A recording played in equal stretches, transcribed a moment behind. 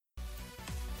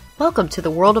Welcome to the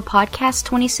World of Podcasts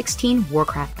 2016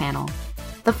 Warcraft panel.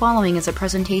 The following is a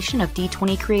presentation of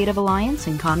D20 Creative Alliance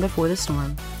and Con Before the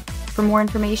Storm. For more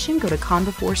information, go to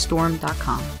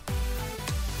conbeforestorm.com.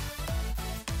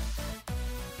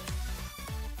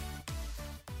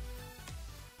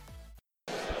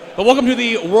 Well, welcome to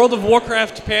the World of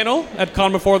Warcraft panel at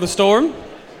Con Before the Storm.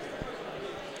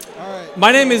 All right.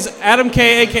 My name is Adam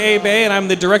K, aka Bay, and I'm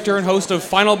the director and host of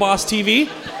Final Boss TV.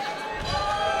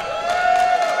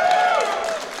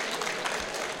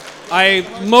 I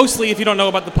mostly, if you don't know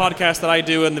about the podcast that I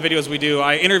do and the videos we do,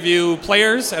 I interview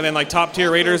players and then like top tier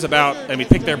raiders and we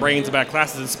pick their brains about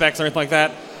classes and specs and everything like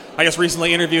that. I just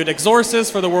recently interviewed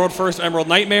Exorcist for the world first Emerald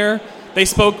Nightmare. They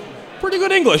spoke pretty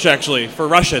good English actually for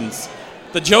Russians.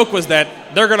 The joke was that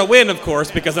they're going to win, of course,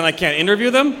 because then I can't interview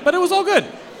them, but it was all good.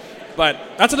 But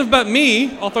that's enough about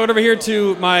me. I'll throw it over here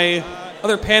to my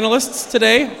other panelists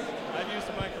today. I've used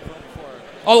the microphone before.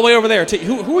 All the way over there.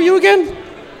 Who are you again?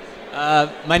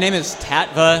 My name is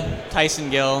Tatva, Tyson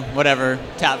Gill, whatever,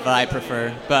 Tatva I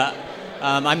prefer. But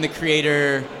I'm the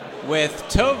creator with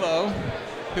Tovo,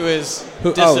 who has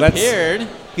disappeared.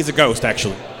 He's a ghost,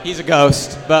 actually. He's a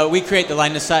ghost, but we create the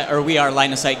Line of Sight, or we are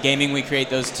Line of Sight Gaming. We create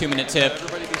those 2-minute tip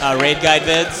raid guide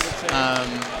vids.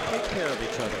 Take care of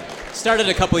each other. Started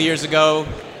a couple years ago,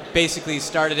 basically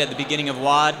started at the beginning of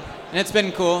WoD, and it's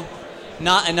been cool.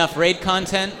 Not enough raid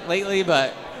content lately,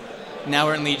 but now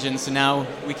we're in Legion, so now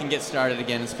we can get started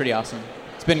again. It's pretty awesome.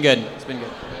 It's been good.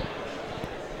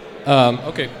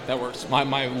 Okay, that works. My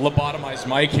lobotomized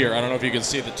mic here, I don't know if you can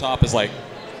see the top is like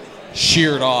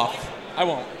sheared off. I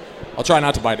won't. I'll try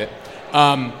not to bite it.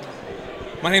 My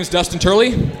name's Dustin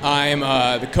Turley. I'm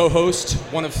the co-host,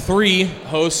 one of 3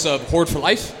 hosts of Horde for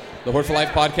Life, the Horde for Life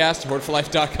podcast,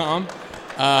 hordeforlife.com.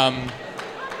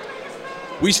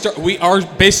 Our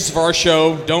basis of our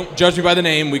show, don't judge me by the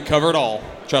name, we cover it all.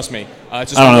 Trust me.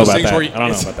 It's just I don't one know of those about things that. where I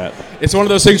don't know about that. It's one of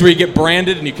those things where you get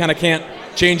branded and you kind of can't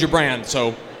change your brand.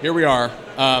 So here we are.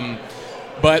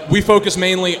 But we focus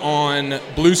mainly on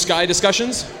blue sky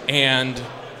discussions and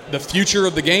the future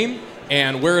of the game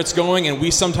and where it's going, and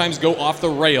we sometimes go off the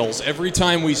rails. Every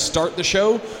time we start the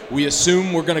show, we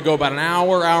assume we're going to go about an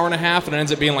hour and a half, and it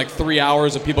ends up being like 3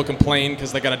 hours of people complain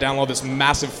because they got to download this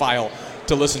massive file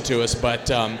to listen to us. But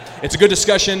it's a good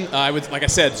discussion. Like I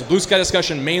said, it's a blue sky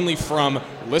discussion mainly from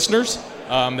listeners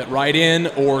that write in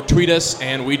or tweet us,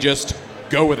 and we just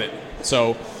go with it.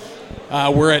 So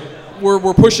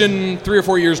we're pushing 3 or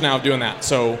 4 years now of doing that.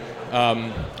 So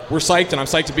we're psyched, and I'm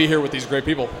psyched to be here with these great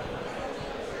people.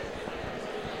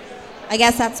 I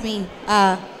guess that's me.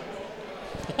 Well,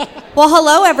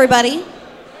 hello, everybody.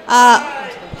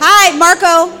 Hi,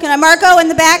 Marco. Marco in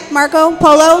the back? Marco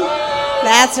Polo?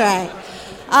 That's right.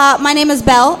 My name is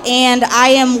Belle, and I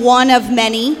am one of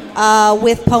many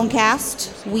with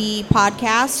Pwnecast. We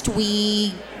podcast,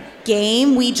 we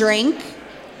game, we drink.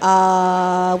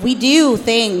 We do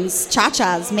things,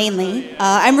 cha-chas mainly.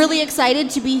 I'm really excited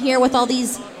to be here with all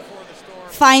these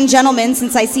fine gentlemen,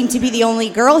 since I seem to be the only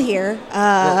girl here.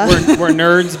 We're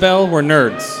nerds, Belle. We're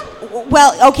nerds.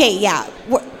 Well, okay, yeah.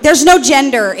 There's no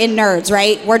gender in nerds,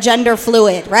 right? We're gender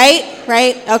fluid, right?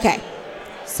 Right? Okay.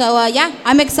 So, yeah,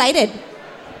 I'm excited.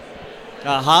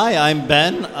 Hi, I'm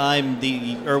Ben. I'm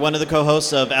one of the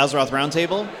co-hosts of Azeroth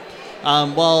Roundtable.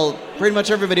 While pretty much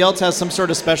everybody else has some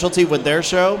sort of specialty with their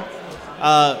show,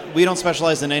 we don't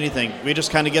specialize in anything. We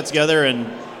just kind of get together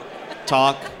and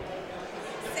talk.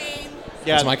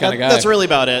 Yeah, That's my kind of guy. That's really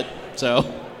about it. So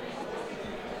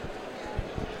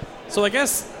I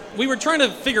guess we were trying to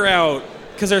figure out,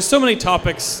 because there's so many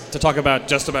topics to talk about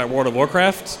just about World of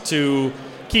Warcraft, to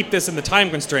keep this in the time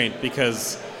constraint,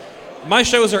 because my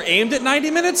shows are aimed at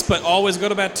 90 minutes, but always go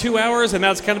to about 2 hours, and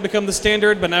that's kind of become the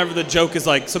standard. But now the joke is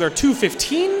like, so they're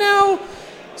 2:15 now?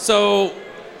 So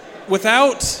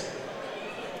without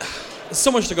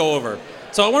so much to go over.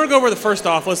 So I want to go over first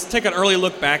off, let's take an early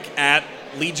look back at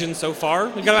Legion so far.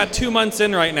 We've got about 2 months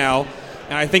in right now,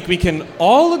 and I think we can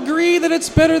all agree that it's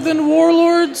better than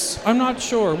Warlords. I'm not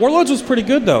sure. Warlords was pretty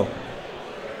good, though.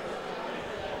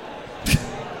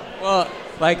 Well,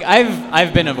 like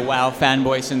I've been a WoW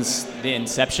fanboy since the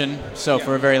inception, so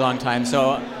for a very long time.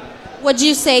 So, Would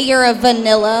you say you're a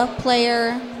vanilla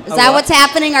player? Is A that what? what's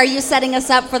happening? Are you setting us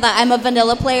up for the I'm a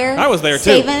vanilla player? I was there, too.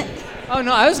 statement? oh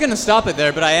no, I was gonna stop it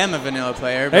there, but I am a vanilla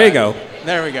player. There you but- go.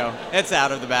 There we go. It's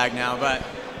out of the bag now, but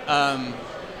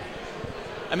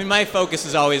I mean, my focus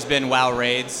has always been WoW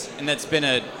raids, and that's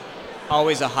been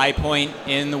always a high point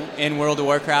in World of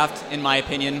Warcraft, in my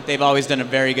opinion. They've always done a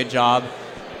very good job.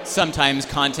 Sometimes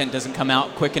content doesn't come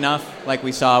out quick enough, like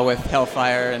we saw with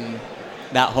Hellfire and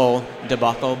that whole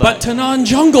debacle. But Tanan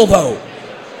Jungle, though.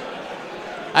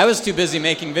 I was too busy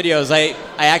making videos. I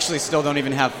actually still don't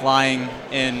even have flying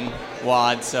in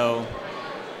WoD, so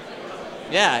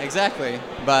yeah, exactly.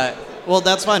 But Well,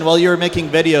 that's fine. While you were making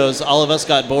videos, all of us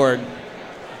got bored.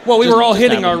 Well, we Just- were all just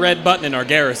hitting our happened. red button in our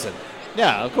garrison.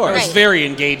 Yeah, of It course. was Right. very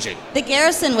engaging. The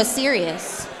garrison was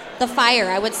serious. The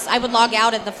fire, I would log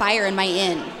out at the fire in my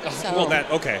inn. So, Well,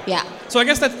 okay. Yeah. So I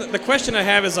guess that's the question I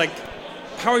have is like,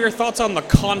 how are your thoughts on the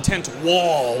content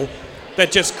wall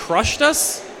that just crushed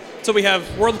us? So we have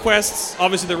world quests,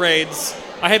 obviously the raids.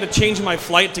 I had to change my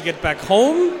flight to get back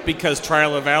home because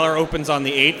Trial of Valor opens on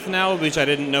the 8th now, which I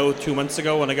didn't know 2 months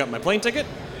ago when I got my plane ticket.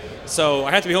 So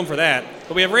I had to be home for that.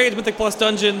 But we have raids, Mythic Plus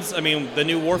dungeons. I mean, the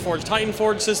new Warforged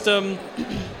Titanforge system.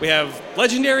 We have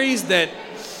legendaries that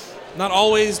not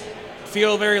always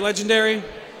feel very legendary.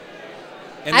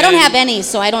 And I don't then- have any,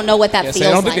 so I don't know what that Yeah, feels see,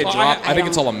 I don't like. think they drop. I think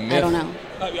it's don't- all a myth. I don't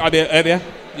know. Yeah.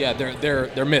 Yeah,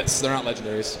 they're myths. They're not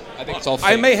legendaries. I think it's all fake.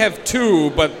 I may have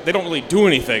two, but they don't really do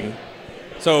anything.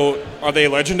 So, are they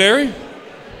legendary?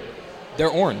 They're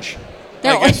orange.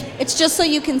 They're- I guess- It's just so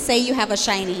you can say you have a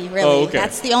shiny, really. Oh, okay.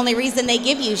 That's the only reason they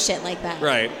give you shit like that.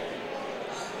 Right.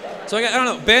 So, I don't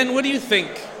know. Ben, what do you think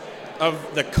of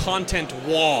the content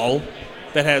wall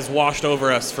that has washed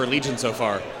over us for Legion so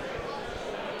far?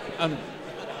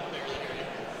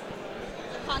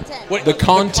 Content. The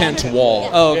content wall.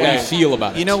 Oh, What do okay. you feel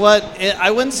about it? You know what?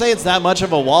 I wouldn't say it's that much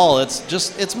of a wall.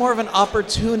 It's more of an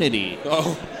opportunity.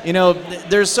 Oh. You know,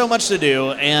 there's so much to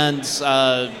do, and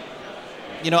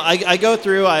you know, I go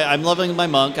through. I'm leveling my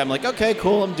monk. I'm like, okay,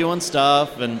 cool. I'm doing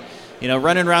stuff, and you know,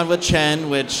 running around with Chen,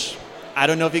 which I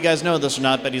don't know if you guys know this or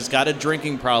not, but he's got a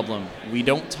drinking problem. We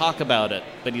don't talk about it,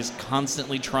 but he's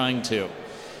constantly trying to.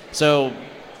 So,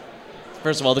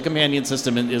 first of all, the companion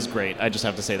system is great. I just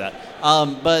have to say that.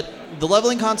 But the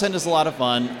leveling content is a lot of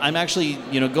fun. I'm actually,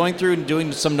 you know, going through and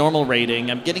doing some normal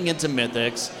raiding. I'm getting into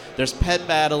mythics. There's pet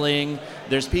battling.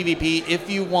 There's PvP if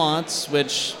you want,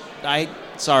 which I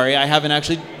haven't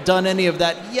actually done any of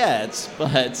that yet.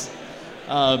 But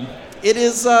it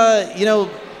is, you know,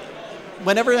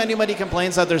 whenever anybody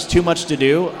complains that there's too much to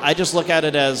do, I just look at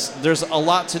it as there's a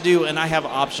lot to do and I have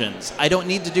options. I don't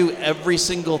need to do every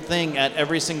single thing at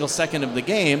every single second of the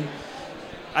game.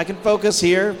 I can focus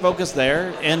here, focus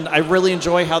there, and I really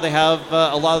enjoy how they have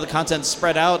a lot of the content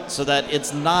spread out so that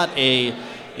it's not a,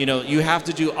 you know, you have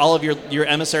to do all of your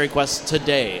emissary quests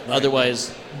today.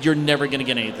 Otherwise, you're never going to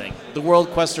get anything. The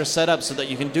world quests are set up so that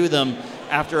you can do them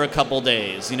after a couple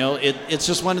days. You know, it's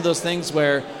just one of those things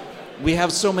where we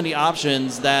have so many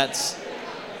options that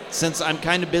since I'm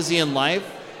kind of busy in life,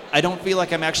 I don't feel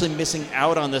like I'm actually missing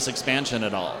out on this expansion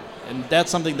at all. And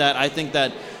that's something that I think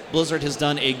that Blizzard has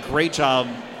done a great job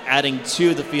adding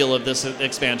to the feel of this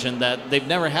expansion that they've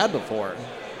never had before.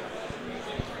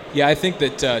 Yeah, I think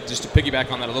that just to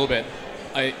piggyback on that a little bit,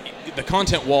 the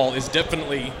content wall is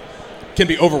definitely can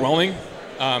be overwhelming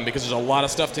because there's a lot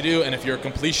of stuff to do, and if you're a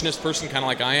completionist person, kind of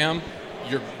like I am,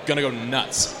 you're gonna go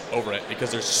nuts over it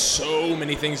because there's so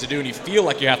many things to do, and you feel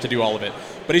like you have to do all of it.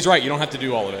 But he's right; you don't have to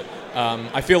do all of it.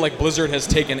 I feel like Blizzard has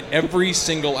taken every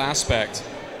single aspect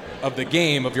of the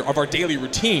game of our daily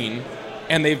routine,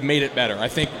 and they've made it better. I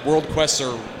think world quests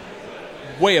are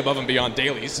way above and beyond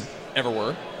dailies ever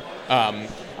were.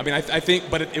 I mean, I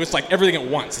think, but it was like everything at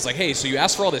once. It's like, hey, so you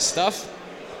asked for all this stuff,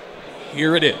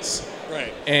 here it is.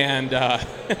 Right. And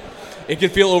it can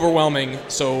feel overwhelming.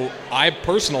 So I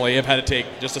personally have had to take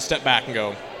just a step back and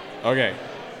go, okay,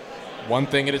 one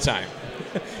thing at a time.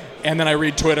 And then I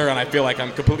read Twitter and I feel like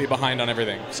I'm completely behind on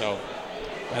everything. So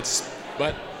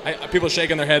but people are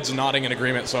shaking their heads and nodding in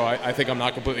agreement. So I think I'm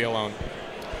not completely alone.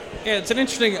 Yeah, it's an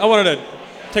interesting. I wanted to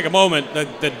take a moment.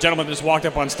 The gentleman that just walked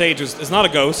up on stage is not a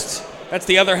ghost. That's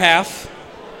the other half.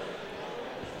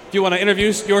 Do you want to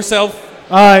introduce yourself,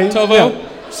 Tovo?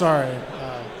 Yeah, sorry.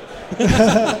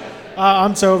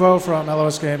 I'm Tovo from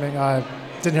LOS Gaming. I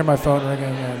didn't hear my phone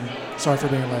ringing, and sorry for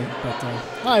being late. But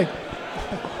hi.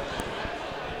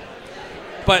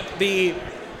 But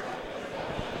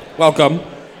welcome.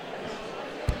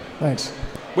 Thanks.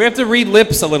 We have to read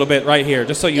lips a little bit right here,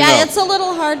 just so you know. Yeah, it's a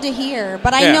little hard to hear,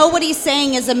 but I Yeah. know what he's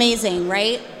saying is amazing,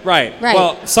 right? Right. Right.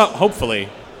 Well, hopefully.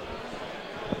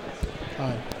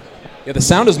 Hi. Yeah, the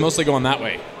sound is mostly going that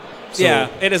way. So, Yeah,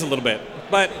 it is a little bit.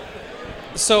 But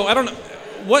so I don't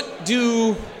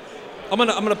know. I'm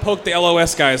gonna poke the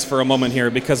LOS guys for a moment here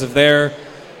because of they're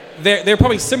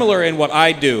probably similar in what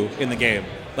I do in the game.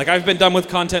 Like I've been done with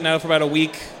content now for about a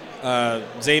week.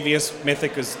 Xavius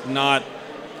Mythic is not.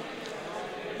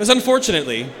 It's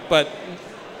unfortunately, but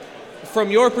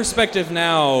from your perspective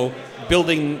now,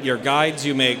 building your guides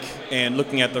you make and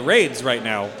looking at the raids right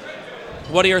now,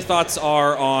 what are your thoughts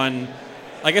are on,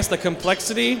 I guess, the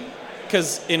complexity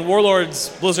because in Warlords,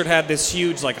 Blizzard had this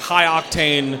huge, like,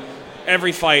 high-octane,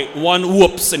 every fight, one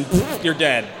whoops, and you're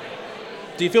dead.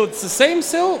 Do you feel it's the same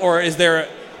still, or is there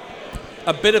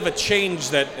a bit of a change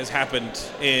that has happened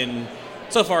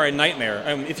so far in Nightmare?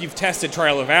 If you've tested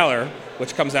Trial of Valor,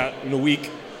 which comes out in a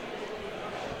week.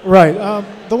 Right.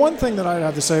 The one thing that I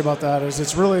have to say about that is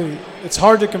it's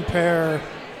hard to compare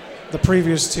the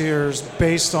previous tiers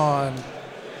based on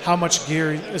how much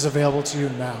gear is available to you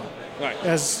now. Right.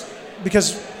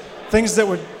 Because things that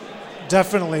would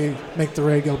definitely make the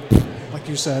raid go, like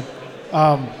you said,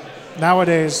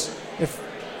 nowadays, if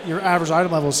your average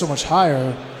item level is so much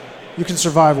higher, you can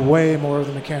survive way more of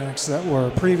the mechanics that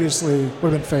were previously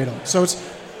would have been fatal. So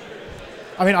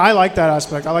I like that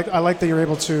aspect. I like that you're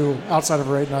able to, outside of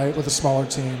raid night with a smaller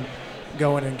team,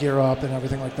 go in and gear up and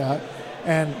everything like that.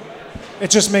 And it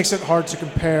just makes it hard to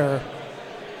compare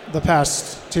the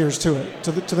past tiers to it,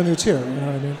 to the new tier. You know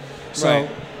what I mean? So right.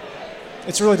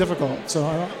 It's really difficult. So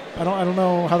I don't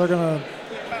know how they're gonna.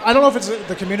 I don't know if it's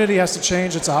the community has to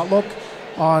change its outlook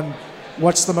on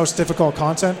what's the most difficult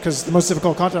content, because the most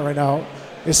difficult content right now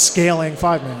is scaling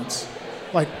 5-mans,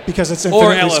 because it's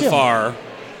or infinitely LFR.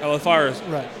 LFR is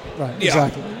right, yeah.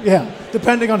 exactly. Yeah,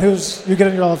 depending on who's you get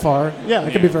in your LFR,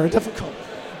 it can be very difficult.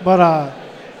 But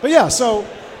yeah, so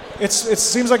it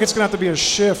seems like it's gonna have to be a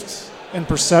shift in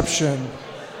perception,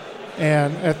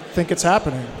 and I think it's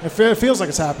happening. It feels like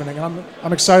it's happening, and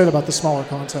I'm excited about the smaller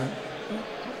content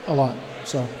a lot.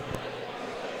 So.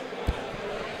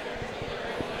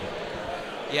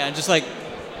 Yeah, and just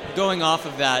going off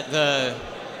of that, a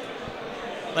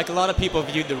lot of people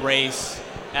viewed the race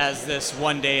as this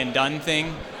one day and done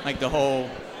thing.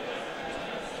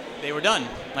 They were done.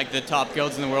 The top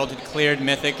guilds in the world had cleared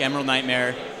Mythic, Emerald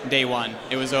Nightmare, day one.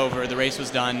 It was over, the race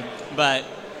was done. But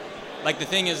the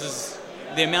thing is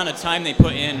the amount of time they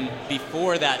put in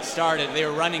before that started. They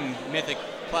were running Mythic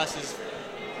Pluses,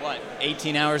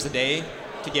 18 hours a day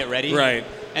to get ready? Right.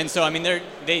 And so,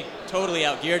 they totally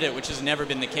outgeared it, which has never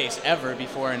been the case ever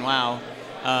before in WoW.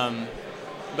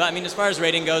 But, as far as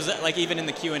raiding goes, even in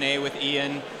the Q&A with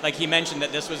Ian, he mentioned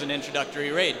that this was an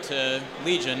introductory raid to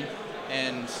Legion,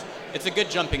 and it's a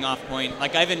good jumping off point. I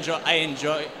think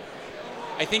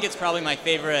it's probably my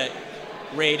favorite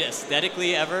raid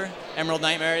aesthetically ever, Emerald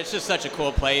Nightmare. It's just such a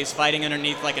cool place, fighting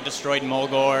underneath a destroyed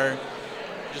Mulgore,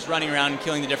 just running around and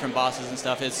killing the different bosses and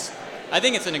stuff. I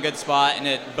think it's in a good spot, and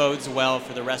it bodes well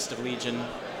for the rest of Legion,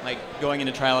 going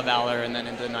into Trial of Valor and then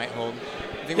into Nighthold.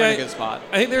 I think we're in a good spot.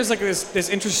 I think there's this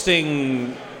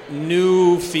interesting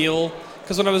new feel,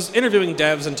 because when I was interviewing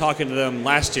devs and talking to them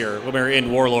last year when we were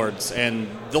in Warlords, and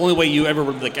the only way you ever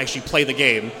would actually play the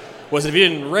game was if you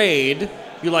didn't raid,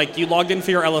 you logged in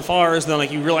for your LFRs, and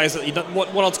then you realized that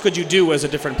what else could you do as a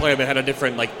different player that had a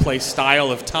different play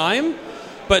style of time.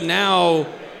 But now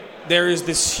there is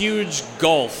this huge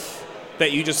gulf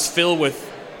that you just fill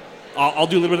with, I'll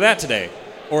do a little bit of that today,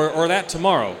 or that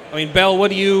tomorrow. Belle,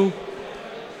 what do you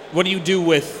do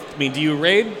with, do you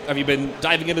raid? Have you been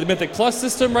diving into the Mythic Plus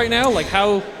system right now?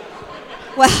 How?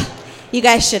 Well, you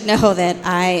guys should know that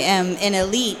I am an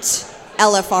elite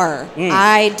LFR.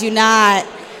 I do not,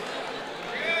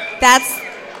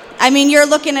 you're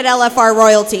looking at LFR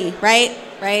royalty, right?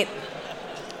 Right?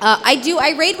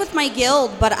 I raid with my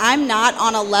guild, but I'm not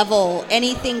on a level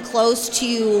anything close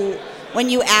to when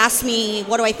you ask me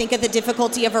what do I think of the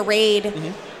difficulty of a raid.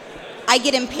 Mm-hmm. I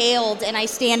get impaled and I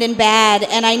stand in bad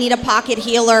and I need a pocket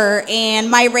healer and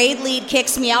my raid lead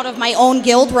kicks me out of my own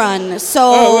guild run. So,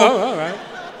 all right.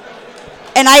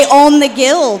 And I own the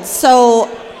guild, so.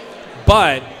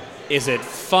 But is it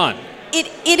fun?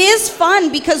 It is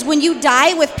fun because when you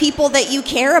die with people that you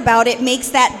care about, it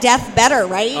makes that death better,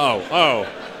 right? Oh.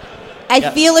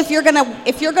 I feel if you're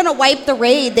gonna wipe the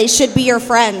raid, they should be your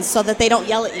friends so that they don't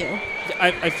yell at you.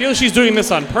 I feel she's doing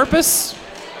this on purpose.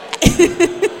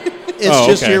 It's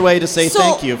just your way to say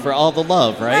thank you for all the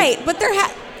love, right? Right, but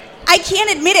I can't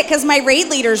admit it because my raid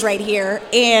leader's right here,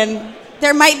 and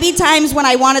there might be times when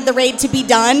I wanted the raid to be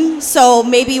done, so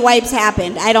maybe wipes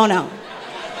happened. I don't know.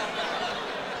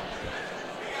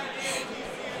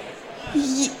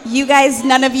 You guys,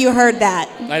 none of you heard that.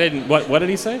 I didn't. What did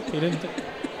he say? He didn't.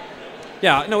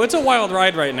 Yeah, no, it's a wild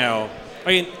ride right now.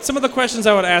 Some of the questions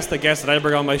I would ask the guests that I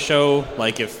bring on my show,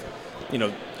 if,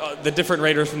 the different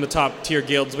raiders from the top tier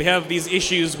guilds, we have these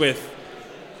issues with,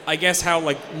 I guess, how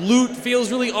loot feels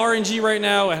really RNG right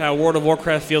now, and how World of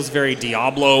Warcraft feels very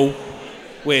Diablo,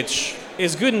 which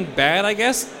is good and bad, I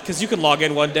guess, because you can log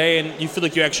in one day and you feel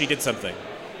like you actually did something.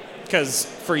 Because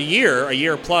for a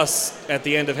year plus, at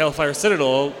the end of Hellfire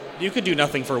Citadel, you could do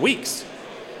nothing for weeks.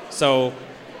 So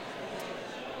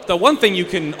the one thing you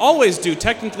can always do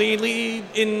technically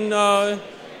in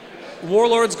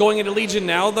Warlords going into Legion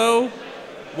now, though,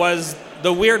 was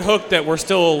the weird hook that we're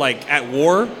still like at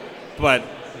war, but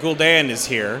Gul'dan is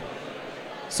here.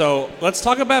 So let's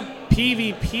talk about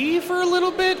PvP for a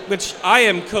little bit, which I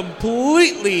am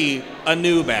completely a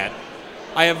noob at.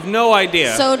 I have no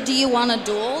idea. So do you want to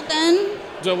duel then?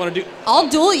 Do I want to do? I'll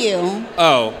duel you.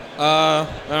 Oh, I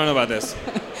don't know about this.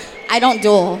 I don't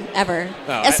duel ever,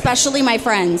 especially my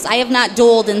friends. I have not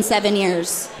dueled in 7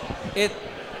 years. I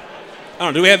don't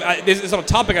know. Do we have? This is a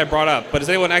topic I brought up, but has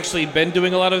anyone actually been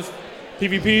doing a lot of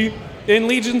PvP in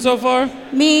Legion so far?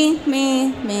 Me.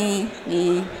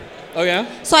 Oh yeah.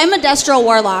 So I'm a Destro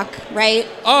Warlock, right?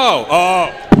 Oh.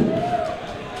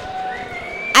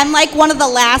 I'm like one of the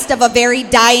last of a very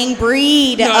dying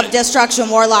breed of Destruction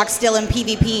Warlocks still in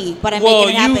PvP, but I'm making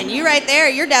it happen. You right there,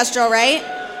 you're Destro, right?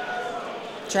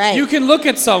 That's right. You can look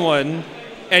at someone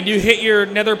and you hit your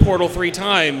nether portal 3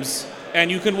 times and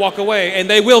you can walk away and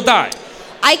they will die.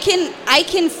 I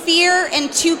can fear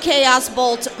and 2 Chaos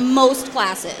Bolt most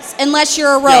classes, unless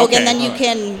you're a rogue, and then you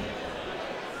can.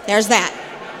 There's that.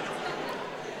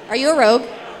 Are you a rogue?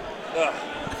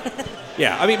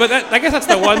 Yeah, I mean, but I guess that's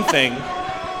the one thing.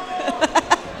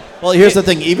 Well, here's the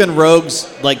thing. Even rogues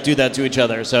like do that to each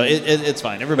other, so it's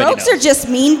fine. Everybody Rogues knows. are just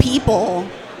mean people.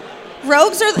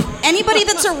 Rogues are anybody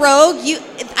that's a rogue.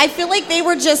 I feel like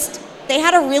they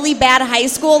had a really bad high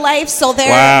school life, so they're.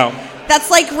 Wow. That's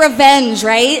like revenge,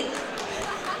 right?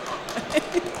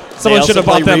 Someone should have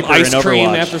bought them Reaper ice in cream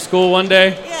Overwatch. after school one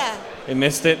day. Yeah. They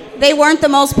missed it. They weren't the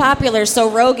most popular, so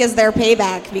rogue is their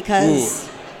payback because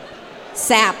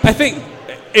sap. I think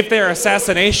if they're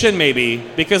assassination, maybe,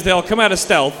 because they'll come out of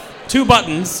stealth, 2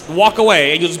 buttons, walk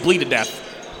away, and you'll just bleed to death.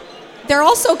 They're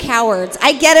also cowards.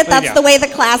 I get it. That's the way the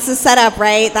class is set up,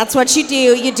 right? That's what you do.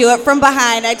 You do it from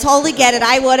behind. I totally get it.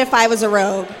 I would if I was a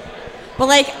rogue. But,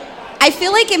 like, I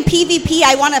feel like in PvP,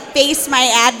 I want to face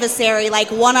my adversary, like,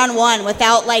 one-on-one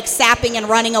without, like, sapping and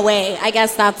running away. I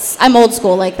guess I'm old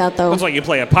school like that, though. That's why you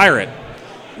play a pirate.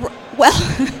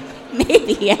 Well,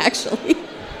 maybe, actually.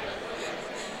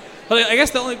 But I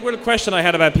guess the only weird question I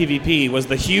had about PvP was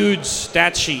the huge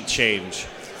stat sheet change,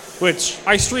 which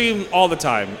I stream all the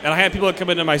time. And I had people that come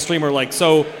into my stream who are like,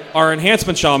 so our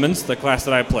enhancement shamans, the class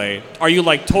that I play, are you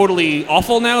like totally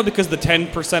awful now because the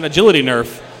 10% agility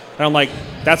nerf? And I'm like,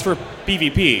 that's for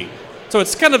PvP. So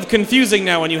it's kind of confusing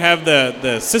now when you have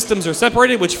the systems are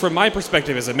separated, which from my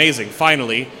perspective is amazing,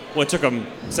 finally. Well, it took them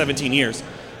 17 years.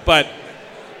 But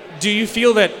do you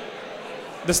feel that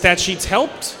the stat sheets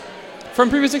helped from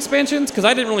previous expansions? Because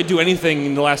I didn't really do anything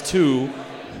in the last 2.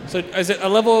 So is it a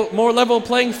more level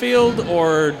playing field,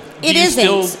 or it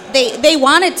isn't? They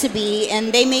want it to be,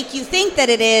 and they make you think that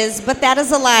it is, but that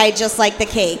is a lie, just like the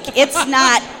cake. It's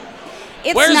not.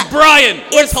 Where's Brian?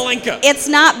 Where's Helenka? It's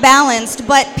not balanced,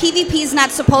 but PvP is not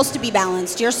supposed to be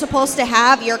balanced. You're supposed to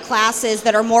have your classes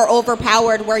that are more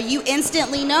overpowered, where you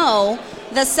instantly know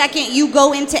the second you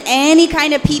go into any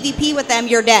kind of PvP with them,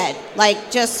 you're dead. Like,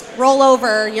 just roll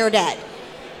over, you're dead.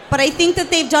 But I think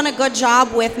that they've done a good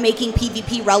job with making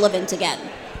PvP relevant again.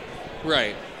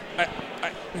 Right.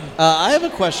 I have a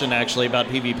question, actually, about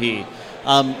PvP.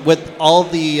 With all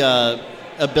the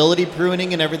ability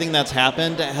pruning and everything that's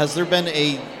happened, has there been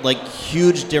a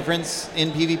huge difference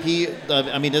in PvP?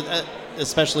 I mean,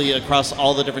 especially across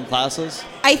all the different classes?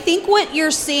 I think what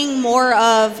you're seeing more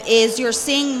of is you're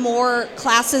seeing more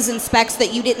classes and specs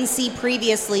that you didn't see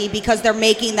previously because they're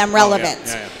making them relevant.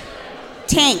 Oh, yeah.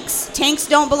 Tanks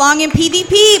don't belong in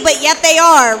PvP, but yet they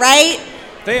are, right?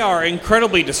 They are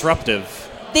incredibly disruptive.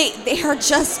 They are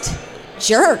just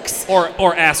jerks.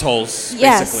 Or assholes,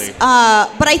 yes. basically.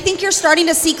 But I think you're starting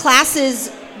to see classes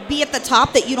be at the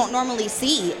top that you don't normally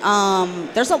see.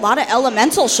 There's a lot of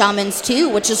elemental shamans too,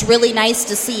 which is really nice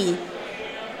to see.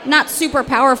 Not super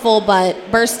powerful, but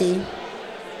bursty.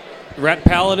 Ret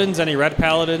Paladins? Any Ret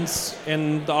Paladins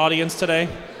in the audience today?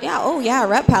 Yeah,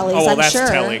 Ret Paladins, Oh, well, I'm that's sure.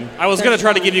 telling. I was going to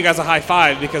try to give you guys a high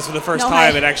five because for the first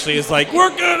time it actually is like, we're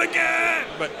good again!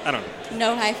 But I don't know.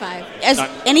 No high five.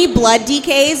 Any blood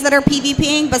DKs that are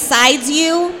PvPing besides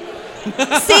you?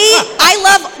 See?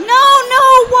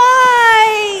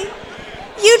 Why?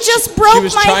 You just broke my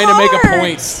heart. She was trying to make a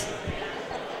point.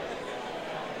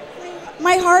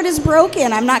 My heart is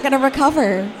broken. I'm not going to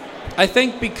recover. I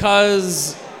think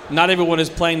because not everyone is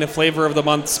playing the flavor of the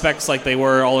month specs like they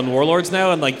were all in Warlords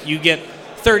now, and like you get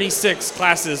 36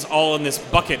 classes all in this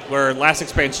bucket, where last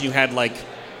expansion you had like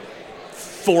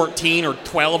 14 or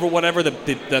 12 or whatever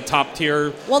the top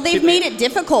tier. Well, they've made it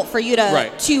difficult for you to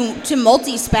Right. to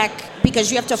multi-spec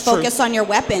because you have to It's true. focus on your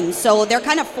weapons. So they're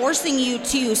kind of forcing you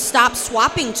to stop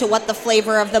swapping to what the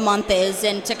flavor of the month is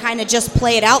and to kind of just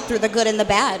play it out through the good and the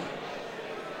bad.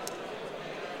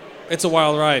 It's a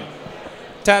wild ride.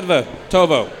 Tadva,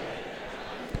 Tovo.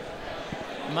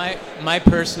 My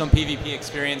personal PvP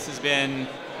experience has been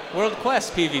World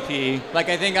Quest PvP. Like,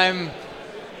 I think I'm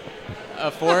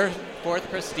a fourth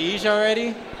prestige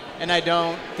already, and I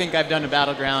don't think I've done a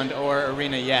battleground or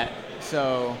arena yet.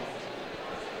 So,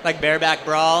 like bareback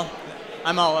brawl,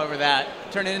 I'm all over that.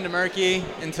 Turn it into murky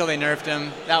until they nerfed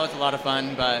him. That was a lot of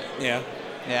fun, but Yeah.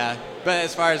 yeah. But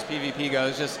as far as PvP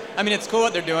goes, I mean, it's cool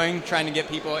what they're doing, trying to get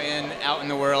people out in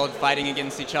the world, fighting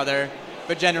against each other.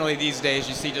 But generally these days,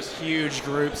 you see just huge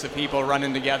groups of people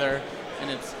running together,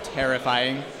 and it's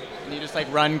terrifying. And you just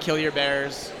like run, kill your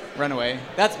bears, run away.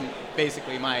 That's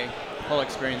basically my whole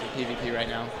experience with PvP right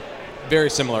now. Very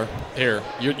similar here.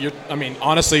 I mean,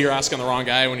 honestly, you're asking the wrong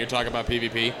guy when you're talking about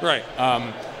PvP. Right.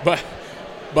 But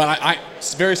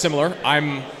it's very similar.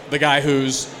 I'm the guy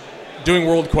who's doing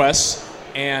world quests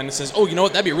and says, oh, you know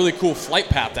what? That'd be a really cool flight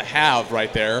path to have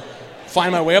right there.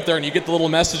 Find my way up there, and you get the little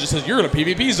message that says, you're in a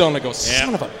PvP zone. And I go,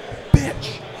 son of a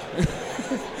bitch.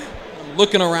 I'm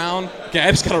looking around. Okay,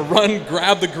 I just got to run,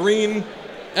 grab the green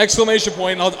exclamation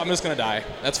point, and I'm just going to die.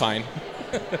 That's fine.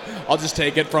 I'll just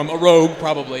take it from a rogue,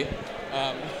 probably.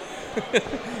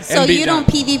 So you don't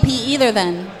PvP either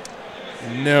then?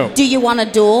 No. Do you want a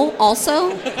duel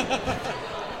also?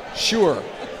 Sure.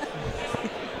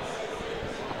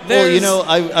 Well, you know,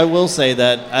 I will say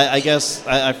that I guess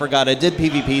I forgot I did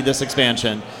PvP this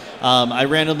expansion. I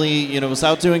randomly, was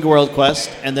out doing a world quest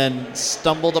and then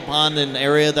stumbled upon an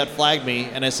area that flagged me,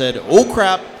 and I said, "Oh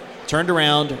crap!" Turned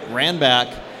around, ran back,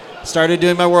 started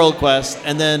doing my world quest,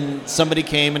 and then somebody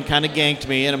came and kind of ganked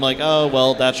me, and I'm like, "Oh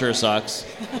well, that sure sucks."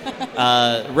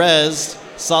 Rez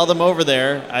saw them over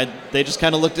there. They just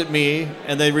kind of looked at me,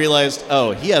 and they realized,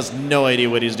 oh, he has no idea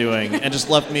what he's doing, and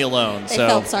just left me alone. They So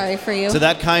felt sorry for you. to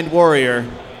that kind warrior,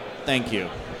 thank you.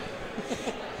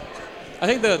 I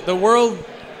think the world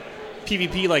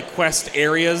PvP like quest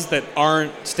areas that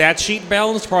aren't stat sheet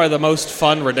balanced probably the most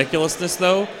fun ridiculousness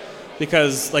though,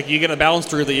 because like you get a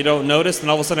balanced route that you don't notice,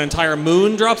 and all of a sudden an entire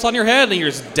moon drops on your head and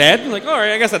you're just dead. Like, all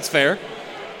right, I guess that's fair.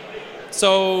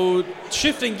 So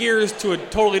shifting gears to a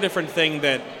totally different thing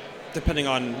that, depending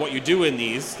on what you do in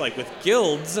these, like with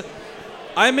guilds,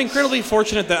 I'm incredibly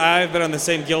fortunate that I've been on the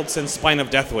same guild since Spine of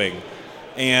Deathwing.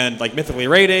 And like mythically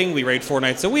raiding, we raid 4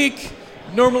 nights a week,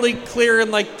 normally clear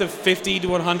in like the 50 to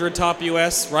 100 top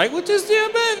US, right? Which is, yeah,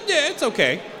 it's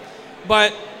okay.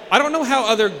 But I don't know how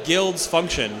other guilds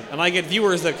function. And I get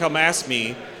viewers that come ask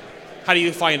me, how do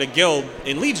you find a guild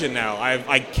in Legion now?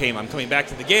 I'm coming back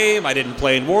to the game. I didn't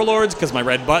play in Warlords because my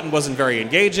red button wasn't very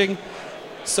engaging.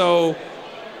 So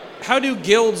how do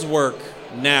guilds work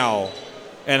now?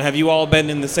 And have you all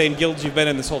been in the same guilds you've been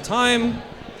in this whole time?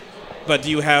 But do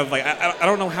you have, like, I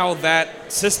don't know how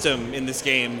that system in this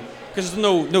game, because there's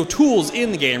no tools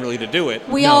in the game really to do it.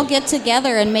 We all get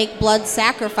together and make blood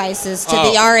sacrifices to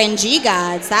the RNG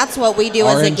gods. That's what we do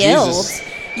as a guild.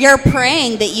 You're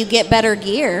praying that you get better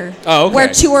gear. Oh, okay.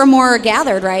 Where 2 or more are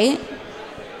gathered, right?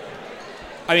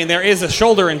 I mean, there is a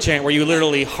shoulder enchant where you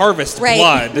literally harvest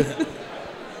blood.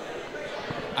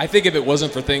 I think if it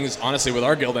wasn't for things, honestly, with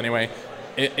our guild anyway,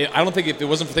 I don't think if it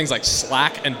wasn't for things like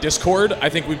Slack and Discord, I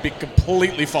think we'd be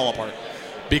completely fall apart.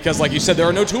 Because, like you said, there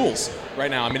are no tools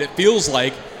right now. I mean, it feels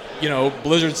like,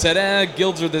 Blizzard said,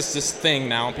 guilds are this thing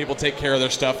now, and people take care of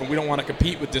their stuff, and we don't want to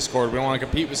compete with Discord, we don't want to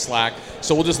compete with Slack,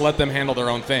 so we'll just let them handle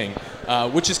their own thing.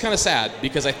 Which is kind of sad,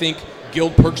 because I think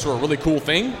guild perks were a really cool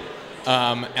thing,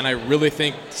 and I really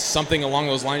think something along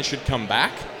those lines should come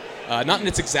back. Not in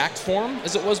its exact form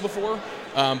as it was before,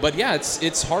 but yeah,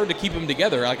 it's hard to keep them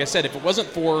together. Like I said, if it wasn't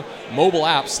for mobile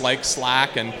apps like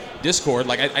Slack and Discord,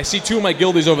 like I see 2 of my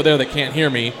guildies over there that can't hear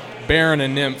me, Baron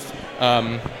and Nymph.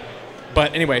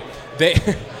 But anyway,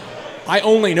 I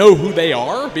only know who they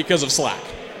are because of Slack.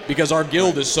 Because our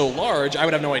guild is so large, I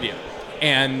would have no idea.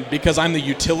 And because I'm the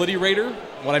utility raider,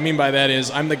 what I mean by that is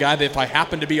I'm the guy that if I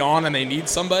happen to be on and they need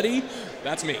somebody,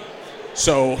 that's me.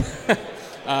 So,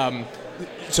 I'm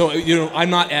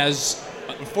not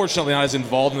unfortunately not as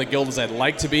involved in the guild as I'd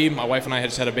like to be. My wife and I had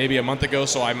just had a baby a month ago,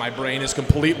 so my brain is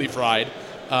completely fried.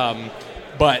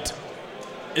 But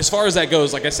as far as that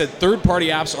goes, like I said, third-party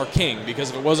apps are king, because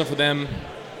if it wasn't for them,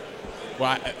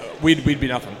 well, we'd be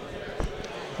nothing.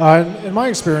 In my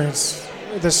experience,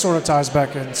 this sort of ties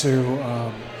back into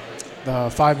the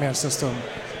 5-man system.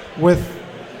 With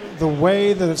the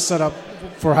way that it's set up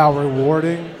for how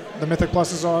rewarding the Mythic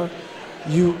Pluses are,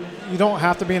 you don't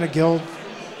have to be in a guild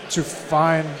to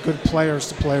find good players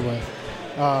to play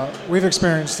with. We've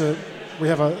experienced it. We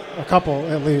have a couple,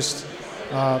 at least,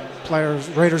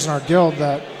 raiders in our guild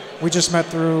that we just met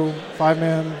through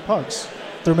 5-man pugs,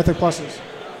 through Mythic Pluses.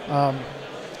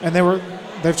 And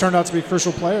they've turned out to be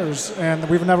crucial players, and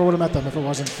we never would have met them if it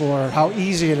wasn't for how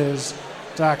easy it is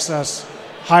to access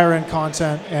higher-end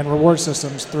content and reward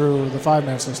systems through the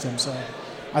 5-man system. So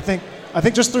I think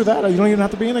just through that, you don't even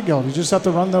have to be in a guild. You just have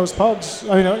to run those pugs.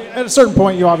 I mean, at a certain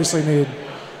point, you obviously need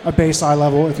a base eye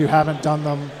level. If you haven't done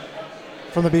them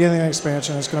from the beginning of the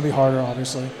expansion, it's going to be harder,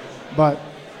 obviously. But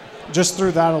just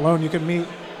through that alone, you can meet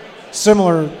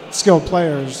similar skilled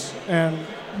players and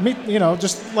meet,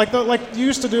 just like you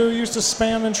used to do. You used to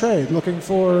spam and trade, looking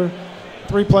for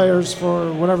 3 players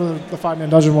for whatever the 5-man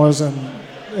dungeon was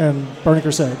in Burning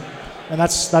Crusade, and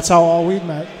that's how all we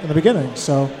met in the beginning.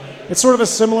 So it's sort of a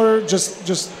similar,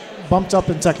 just bumped up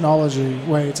in technology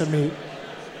way to meet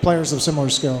players of similar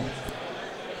skill.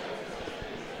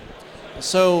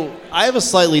 So I have a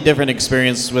slightly different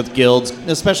experience with guilds,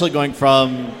 especially going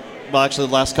from, actually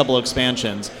the last couple of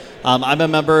expansions. I'm a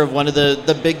member of one of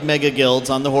the big mega guilds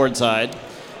on the Horde side,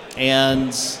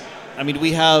 and I mean,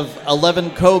 we have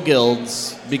 11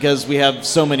 co-guilds because we have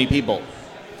so many people.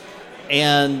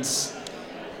 And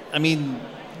I mean,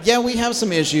 yeah, we have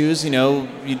some issues,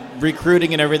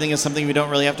 recruiting and everything is something we don't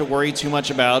really have to worry too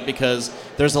much about because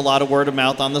there's a lot of word of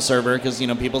mouth on the server because,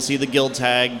 people see the guild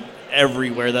tag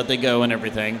everywhere that they go and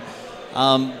everything.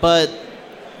 But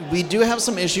we do have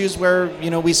some issues where,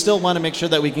 we still want to make sure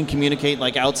that we can communicate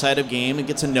like outside of game and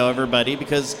get to know everybody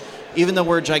because even though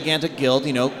we're a gigantic guild,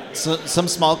 some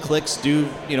small cliques do,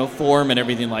 form and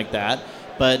everything like that.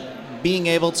 But being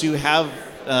able to have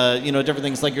different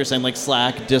things like you're saying, like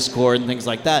Slack, Discord, and things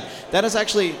like that, that has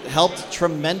actually helped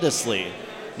tremendously.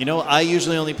 I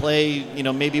usually only play,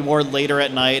 maybe more later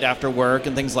at night after work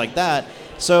and things like that.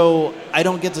 So I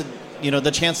don't get to,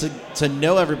 the chance to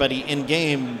know everybody in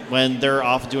game when they're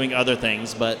off doing other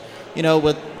things. But,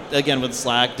 with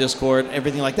Slack, Discord,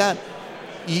 everything like that,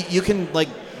 you can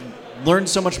learn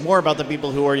so much more about the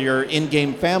people who are your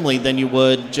in-game family than you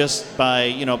would just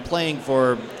by, playing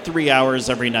for 3 hours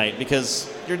every night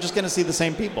because you're just going to see the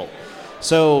same people.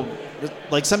 So,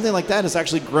 something like that has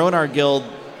actually grown our guild,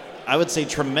 I would say,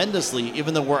 tremendously,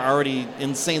 even though we're already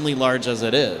insanely large as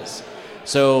it is.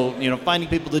 So, finding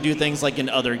people to do things like in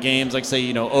other games, like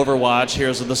say, Overwatch,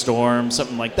 Heroes of the Storm,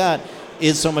 something like that,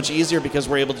 is so much easier because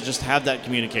we're able to just have that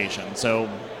communication. So,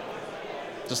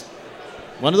 just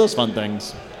one of those fun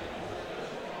things.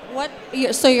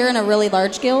 So you're in a really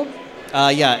large guild?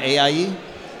 Yeah, AIE.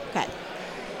 Okay.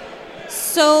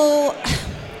 So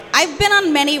I've been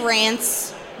on many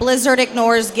rants. Blizzard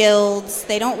ignores guilds.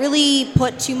 They don't really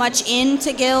put too much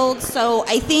into guilds. So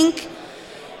I think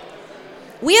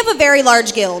we have a very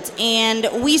large guild, and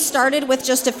we started with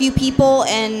just a few people,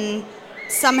 and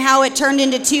somehow it turned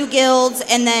into 2 guilds,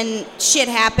 and then shit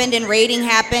happened, and raiding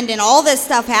happened, and all this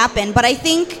stuff happened. But I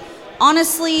think,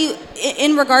 honestly,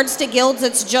 in regards to guilds,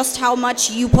 it's just how much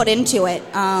you put into it.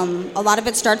 A lot of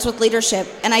it starts with leadership,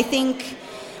 and I think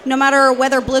no matter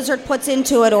whether Blizzard puts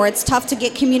into it or it's tough to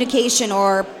get communication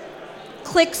or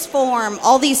cliques form,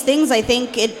 all these things, I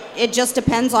think it just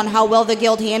depends on how well the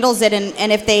guild handles it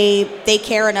and if they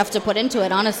care enough to put into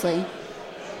it, honestly.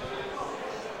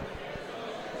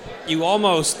 You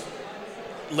almost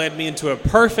led me into a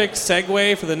perfect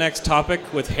segue for the next topic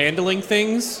with handling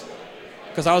things,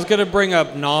 because I was going to bring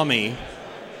up Nami.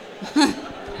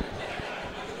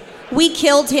 We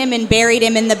killed him and buried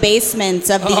him in the basements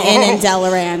of the inn in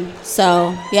Delaran.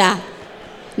 So, yeah.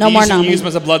 No more Nami. You use him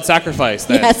as a blood sacrifice,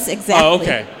 then? Yes, exactly. Oh,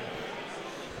 okay.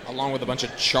 Along with a bunch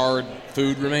of charred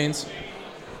food remains?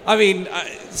 I mean,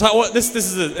 this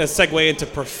is a segue into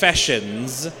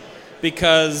professions,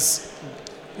 because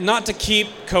not to keep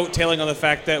coattailing on the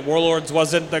fact that Warlords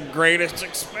wasn't the greatest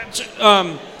expansion,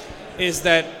 is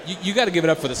that you got to give it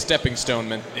up for the stepping stone,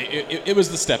 man. It was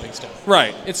the stepping stone,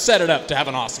 right? It set it up to have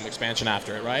an awesome expansion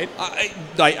after it, right?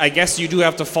 I guess you do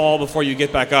have to fall before you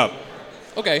get back up.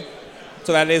 Okay,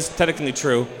 so that is technically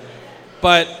true,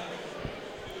 but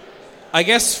I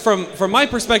guess from my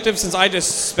perspective, since I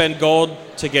just spend gold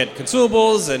to get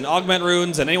consumables and augment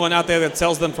runes, and anyone out there that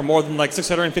sells them for more than like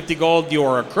 650 gold, you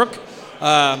are a crook.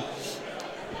 I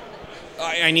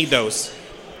need those.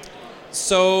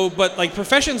 So, but like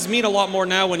professions mean a lot more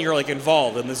now when you're like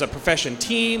involved, and there's a profession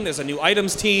team, there's a new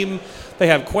items team, they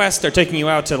have quests, they're taking you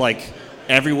out to like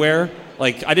everywhere.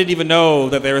 Like I didn't even know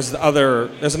that there's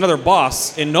another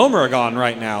boss in Gnomeregan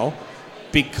right now,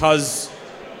 because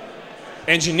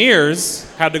engineers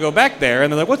had to go back there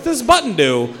and they're like, what's this button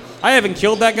do? I haven't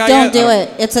killed that guy Don't yet. do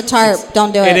it. It's a tarp.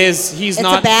 Don't do it. It is. He's it's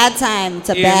not. It's a bad time. It's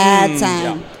a bad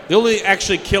time. Yeah. The only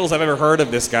actually kills I've ever heard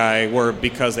of this guy were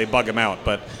because they bug him out.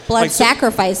 But Blood like, so-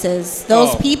 sacrifices.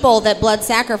 Those people that blood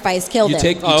sacrifice killed You him.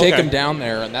 take okay. him down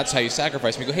there, and that's how you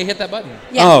sacrifice him. You go, hey, hit that button.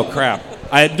 Yeah. Oh crap!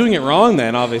 I'm doing it wrong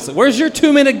then. Obviously, where's your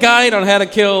 2-minute guide on how to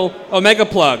kill Omega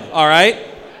Plug? All right,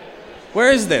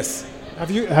 where is this? Have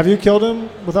you killed him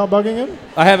without bugging him?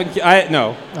 I haven't.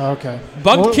 No. Oh, okay.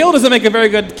 Bugged Well, kill doesn't make a very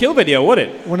good kill video, would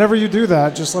it? Whenever you do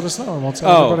that, just let us know and we'll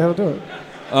tell everybody how to do it.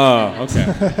 Oh,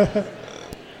 okay.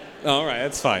 All right,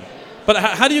 that's fine. But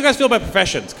how do you guys feel about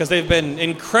professions? Because they've been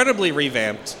incredibly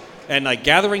revamped, and like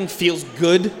gathering feels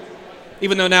good,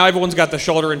 even though now everyone's got the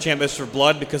shoulder enchantments for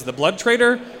blood because of the blood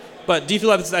trader. But do you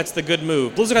feel that's the good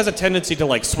move? Blizzard has a tendency to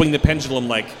like swing the pendulum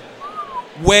like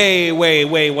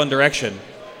way one direction.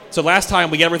 So last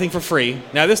time we get everything for free.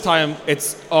 Now this time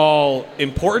it's all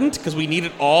important because we need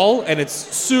it all, and it's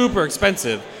super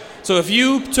expensive. So if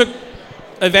you took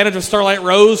advantage of Starlight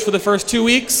Rose for the first 2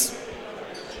 weeks,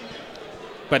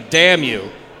 but damn you,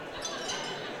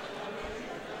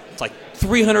 it's like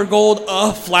 300 gold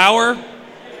a flower.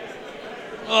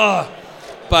 Ugh.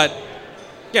 But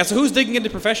yeah, so who's digging into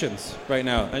professions right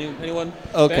now? Anyone?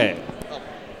 Okay. Ben?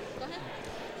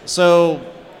 So,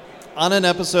 on an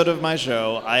episode of my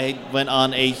show, I went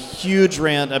on a huge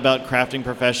rant about crafting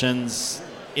professions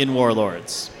in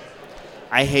Warlords.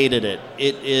 I hated it.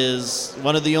 It is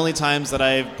one of the only times that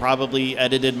I've probably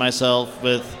edited myself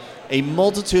with a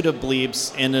multitude of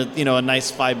bleeps in a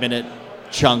nice 5-minute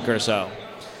chunk or so.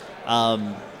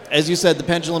 As you said, the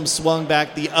pendulum swung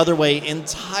back the other way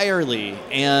entirely,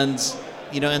 and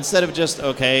instead of just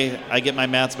I get my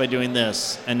mats by doing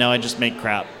this, and now I just make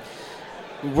crap.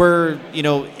 We're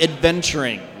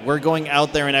adventuring. We're going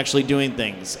out there and actually doing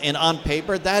things, and on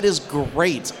paper that is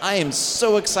great. I am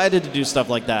so excited to do stuff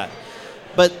like that.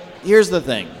 But here's the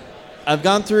thing: I've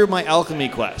gone through my alchemy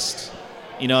quest.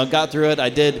 I got through it. I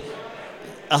did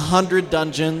 100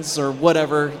 dungeons or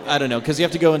whatever. I don't know, because you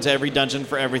have to go into every dungeon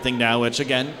for everything now, which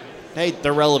again, hey,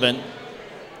 they're relevant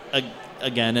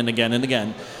again and again and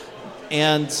again.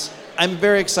 And I'm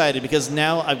very excited because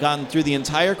now I've gotten through the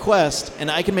entire quest and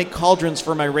I can make cauldrons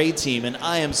for my raid team, and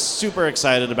I am super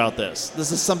excited about this.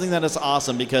 This is something that is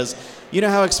awesome because you know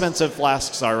how expensive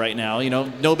flasks are right now.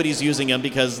 Nobody's using them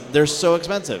because they're so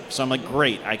expensive. So I'm like,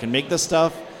 great, I can make this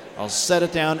stuff. I'll set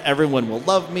it down. Everyone will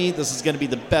love me. This is going to be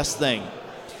the best thing.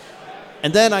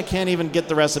 And then I can't even get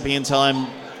the recipe until I'm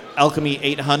Alchemy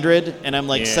 800, and I'm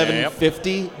like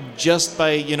 750 just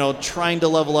by, trying to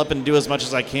level up and do as much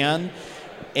as I can.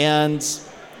 And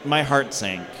my heart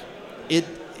sank. It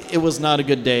was not a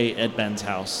good day at Ben's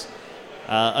house.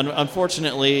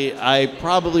 Unfortunately, I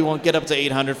probably won't get up to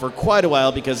 800 for quite a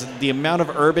while because the amount of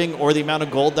herbing or the amount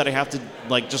of gold that I have to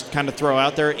just kind of throw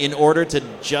out there in order to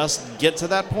just get to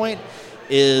that point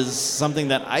is something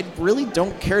that I really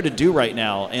don't care to do right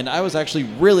now. And I was actually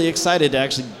really excited to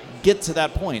actually get to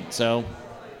that point. So,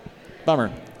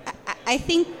 bummer. I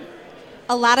think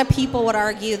a lot of people would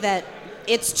argue that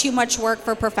it's too much work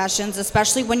for professions,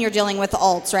 especially when you're dealing with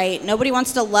alts, right? Nobody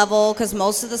wants to level because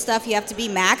most of the stuff you have to be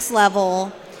max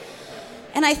level.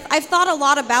 And I've thought a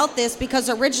lot about this because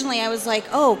originally I was like,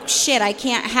 oh shit, I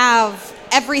can't have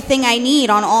everything I need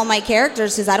on all my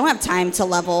characters because I don't have time to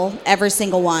level every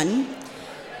single one.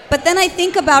 But then I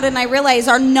think about it and I realize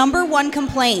our number one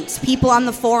complaint, people on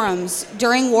the forums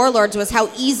during Warlords, was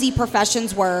how easy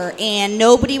professions were, and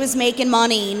nobody was making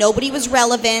money, nobody was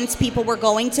relevant, people were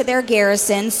going to their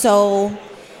garrison, so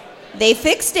they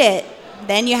fixed it.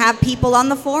 Then you have people on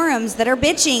the forums that are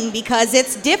bitching because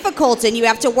it's difficult and you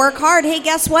have to work hard. Hey,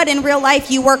 guess what? In real life,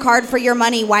 you work hard for your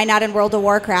money. Why not in World of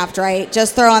Warcraft, right?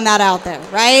 Just throwing that out there,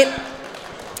 right?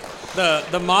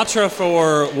 The mantra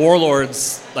for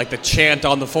Warlords, like the chant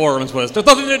on the forums, was, there's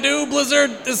nothing to do,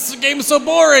 Blizzard, this game is so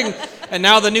boring. And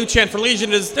now the new chant for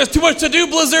Legion is, there's too much to do,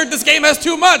 Blizzard, this game has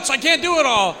too much, I can't do it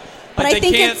all. But I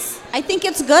think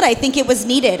it's good. I think it was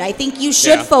needed. I think you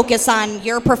should focus on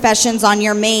your professions on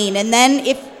your main. And then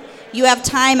if you have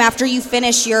time after you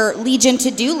finish your Legion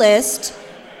to-do list,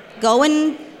 go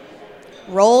and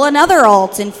roll another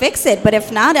alt and fix it. But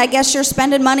if not, I guess you're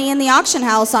spending money in the auction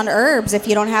house on herbs if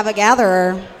you don't have a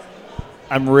gatherer.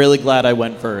 I'm really glad I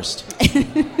went first.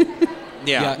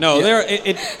 I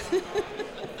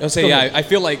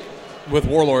feel like with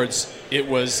Warlords, it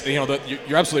was,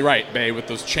 you're absolutely right, Bay, with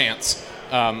those chants.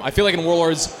 I feel like in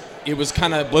Warlords, it was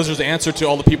kind of Blizzard's answer to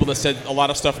all the people that said a lot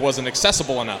of stuff wasn't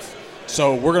accessible enough.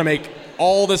 So we're going to make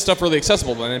all this stuff really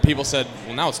accessible. And then people said,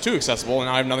 well, now it's too accessible, and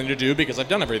now I have nothing to do because I've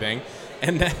done everything.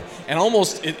 And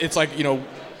almost, it's like,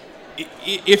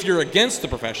 if you're against the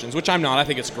professions, which I'm not, I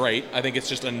think it's great. I think it's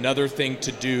just another thing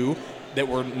to do that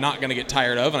we're not going to get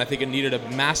tired of, and I think it needed a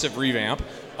massive revamp.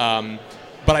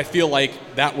 But I feel like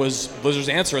that was Blizzard's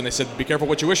answer, and they said, be careful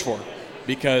what you wish for.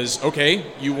 Because, okay,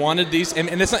 you wanted these, and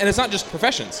it's not just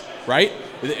professions, right?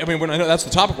 I mean, I know that's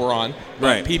the topic we're on.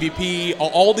 Right. PvP,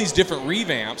 all these different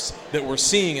revamps that we're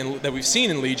seeing and that we've seen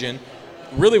in Legion,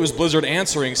 really was Blizzard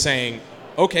answering, saying,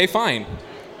 okay, fine,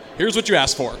 here's what you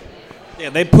asked for. Yeah,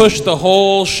 they pushed the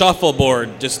whole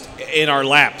shuffleboard just in our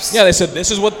laps. Yeah, they said this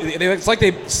is what. It's like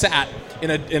they sat in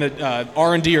a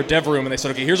R&D or dev room and they said,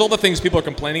 okay, here's all the things people are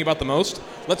complaining about the most.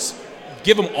 Let's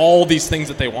give them all these things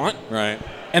that they want. Right.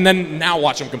 And then now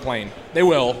watch them complain. They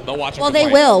will. They'll watch them complain. Well,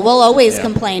 they will. We'll always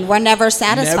complain. We're never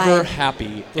satisfied. Never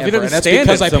happy. Well, ever. they And that's understand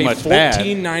because it I so pay much bad.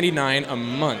 $14.99 a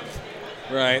month.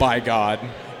 Right. By God,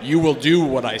 you will do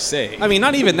what I say. I mean,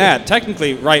 not even that.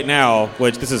 Technically, right now,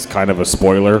 which this is kind of a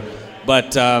spoiler,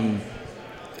 but the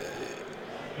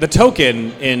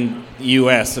token in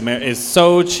U.S. is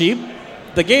so cheap.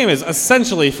 The game is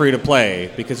essentially free to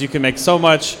play because you can make so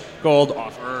much gold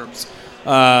off herbs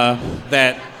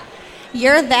that.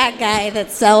 You're that guy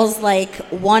that sells like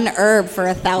one herb for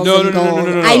 1,000 No. gold.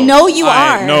 I know you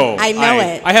are. No, I know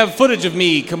it. I have footage of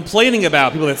me complaining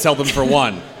about people that sell them for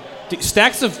one.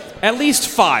 Stacks of at least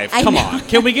 5. Come on.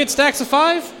 Can we get stacks of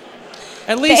 5?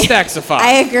 At least stacks of 5.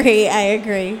 I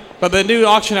agree. But the new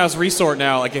auction house resort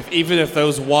now, like even if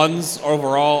those ones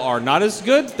overall are not as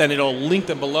good, then it'll link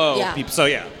them below. Yeah. So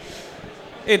yeah,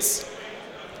 it's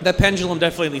the pendulum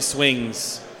definitely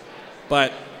swings,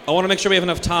 but I want to make sure we have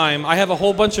enough time. I have a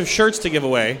whole bunch of shirts to give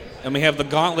away, and we have the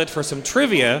gauntlet for some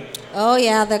trivia. Oh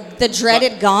yeah, the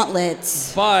dreaded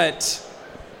gauntlets. But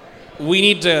we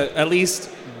need to at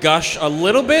least gush a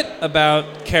little bit about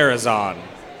Karazhan.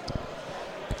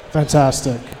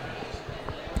 Fantastic.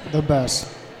 The best.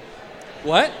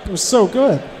 What? It was so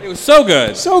good. It was so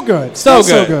good. So good. So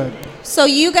So good. good. So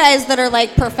you guys that are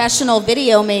like professional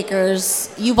video makers,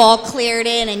 you've all cleared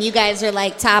in, and you guys are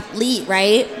like top elite,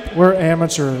 right? We're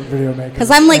amateur video makers.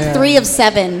 Because I'm like and 3 of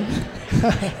 7,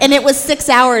 and it was 6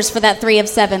 hours for that 3 of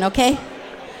 7. Okay,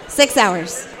 6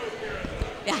 hours.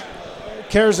 Yeah.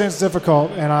 Karazhan's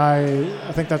difficult, and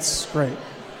I think that's great.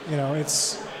 You know,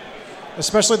 it's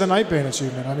especially the Nightbane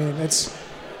achievement. I mean,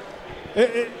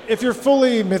 if you're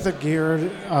fully Mythic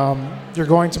geared, you're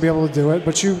going to be able to do it,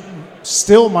 but you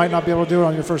still might not be able to do it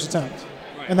on your first attempt,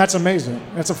 and that's amazing.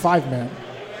 That's a 5-man,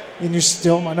 and you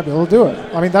still might not be able to do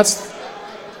it. I mean, that's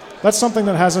something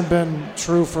that hasn't been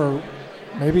true for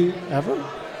maybe ever.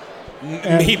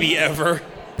 Maybe ever.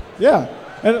 Yeah,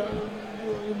 and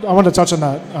I wanted to touch on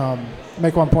that.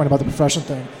 Make one point about the profession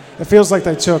thing. It feels like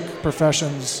they took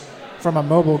professions from a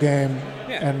mobile game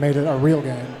and made it a real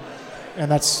game,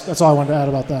 and that's all I wanted to add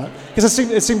about that. Because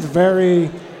it seemed very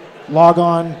log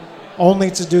on,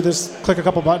 only to do this, click a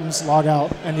couple buttons, log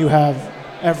out, and you have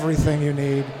everything you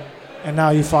need. And now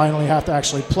you finally have to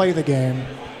actually play the game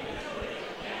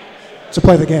to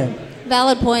play the game.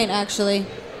 Valid point, actually.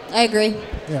 I agree.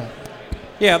 Yeah.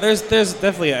 Yeah, there's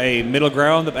definitely a middle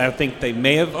ground that I think they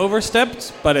may have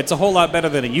overstepped, but it's a whole lot better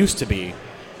than it used to be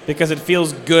because it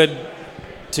feels good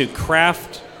to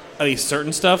craft at least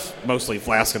certain stuff, mostly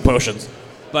flasks and potions.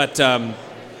 But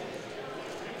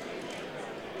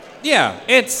yeah,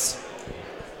 it's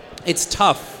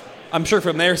tough. I'm sure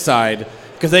from their side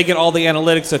because they get all the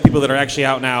analytics of people that are actually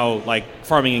out now, like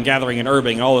farming and gathering and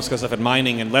herbing, all this kind of stuff, and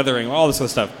mining and leathering, all this kind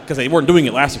of stuff, because they weren't doing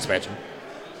it last expansion.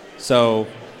 So,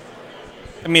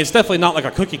 I mean, it's definitely not like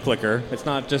a cookie clicker. It's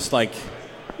not just like,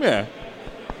 yeah.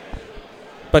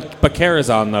 But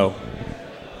Karazhan, though.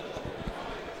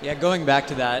 Yeah, going back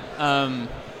to that, and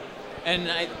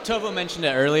Tovo mentioned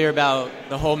it earlier about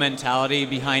the whole mentality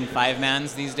behind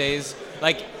 5-mans these days.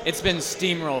 Like, it's been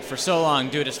steamroll for so long.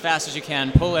 Do it as fast as you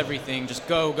can. Pull everything. Just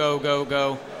go, go, go,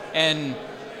 go. And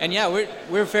yeah,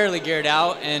 we're fairly geared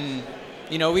out. And,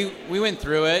 you know, we went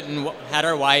through it and had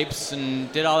our wipes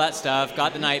and did all that stuff.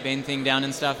 Got the Nightbane thing down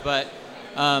and stuff. But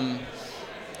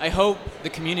I hope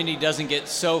the community doesn't get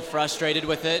so frustrated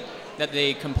with it that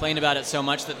they complain about it so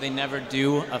much that they never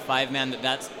do a 5-man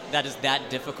that is that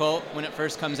difficult when it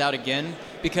first comes out again.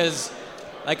 Because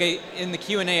like in the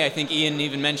Q&A, I think Ian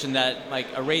even mentioned that like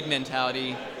a raid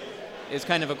mentality is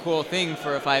kind of a cool thing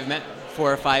for a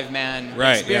 5-man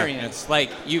right, experience. Yeah. Like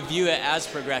you view it as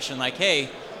progression. Like, hey,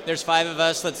 there's 5 of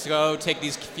us. Let's go take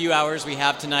these few hours we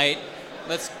have tonight.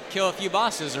 Let's kill a few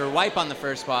bosses or wipe on the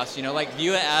first boss. You know, like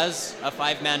view it as a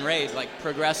 5-man raid. Like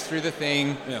progress through the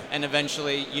thing, and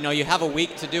eventually, you know, you have a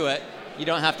week to do it. You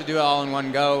don't have to do it all in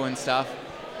one go and stuff.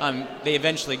 They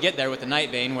eventually get there with the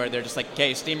Nightbane where they're just like,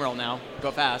 okay, steamroll now,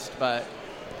 go fast. But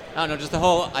I don't know, just the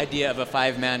whole idea of a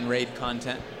five-man raid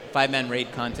content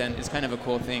is kind of a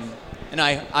cool thing. And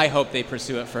I hope they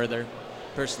pursue it further,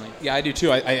 personally. Yeah, I do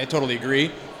too. I totally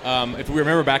agree. If we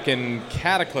remember back in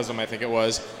Cataclysm, I think it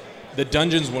was, the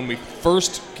dungeons when we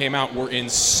first came out were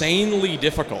insanely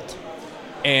difficult.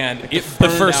 And it The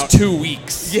burned first out, 2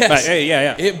 weeks. Yes.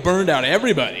 Yeah. It burned out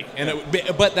everybody.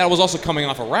 But that was also coming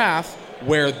off of Wrath,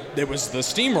 where it was the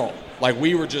steamroll. Like,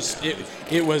 we were just,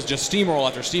 it was just steamroll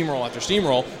after steamroll after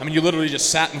steamroll. I mean, you literally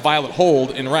just sat in Violet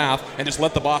Hold in Wrath and just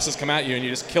let the bosses come at you and you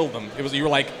just killed them. You were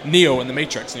like Neo in the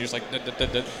Matrix, and you're just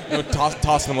like,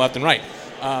 tossing them left and right.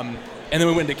 And then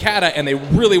we went to Cata, and they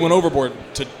really went overboard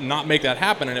to not make that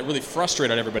happen, and it really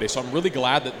frustrated everybody. So I'm really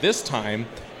glad that this time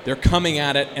they're coming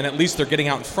at it, and at least they're getting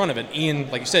out in front of it.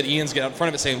 Ian, like you said, Ian's getting out in front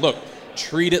of it saying, look,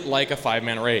 treat it like a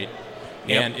five-man raid.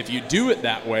 Yep. And if you do it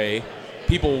that way,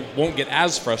 people won't get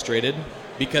as frustrated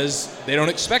because they don't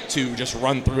expect to just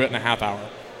run through it in a half hour.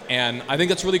 And I think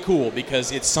that's really cool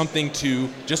because it's something to,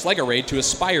 just like a raid, to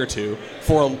aspire to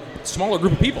for a smaller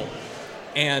group of people.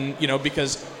 And,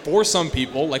 because for some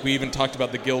people, like we even talked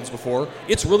about the guilds before,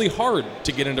 it's really hard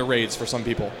to get into raids for some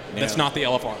people. That's not the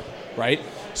LFR, right?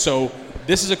 So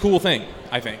this is a cool thing,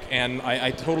 I think. And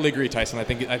I totally agree, Tyson. I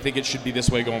think it should be this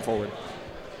way going forward.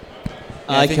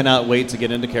 I cannot wait to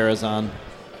get into Karazhan.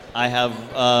 I have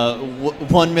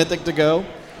one mythic to go,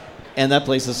 and that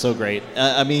place is so great.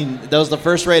 I mean, that was the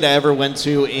first raid I ever went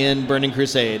to in Burning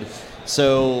Crusade.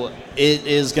 So it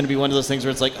is going to be one of those things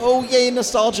where it's like, oh, yay,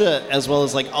 nostalgia, as well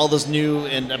as like all this new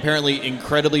and apparently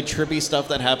incredibly trippy stuff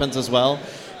that happens as well.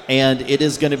 And it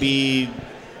is going to be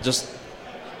just,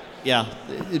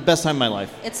 best time of my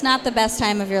life. It's not the best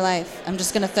time of your life. I'm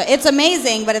just going to it's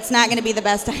amazing, but it's not going to be the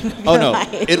best time of your life.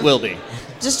 Oh, no, it will be.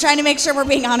 Just trying to make sure we're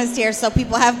being honest here so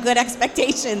people have good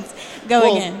expectations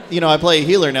going in. I play a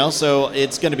healer now, so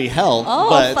it's going to be hell. Oh,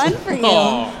 but fun for you.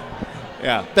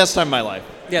 Yeah, best time of my life.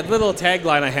 Yeah, the little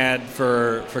tagline I had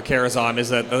for Karazhan is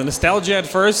that the nostalgia at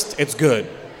first, it's good.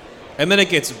 And then it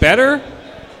gets better,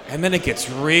 and then it gets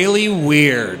really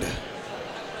weird.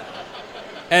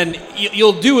 And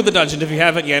you'll do with the dungeon if you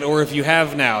haven't yet, or if you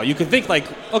have now. You can think like,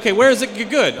 okay, where does it get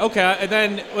good? Okay, and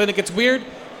then when it gets weird,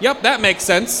 yep, that makes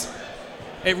sense.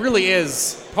 It really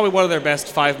is probably one of their best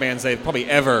five-mans they've probably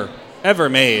ever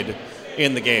made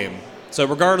in the game. So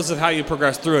regardless of how you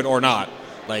progress through it or not,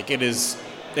 like it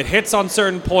hits on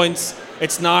certain points.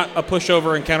 It's not a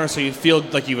pushover encounter, so you feel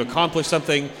like you've accomplished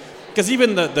something. Because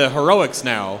even the heroics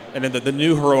now, and then the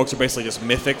new heroics are basically just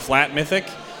mythic, flat mythic,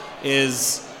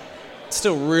 is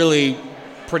still really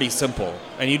pretty simple.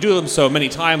 And you do them so many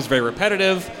times, very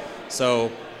repetitive.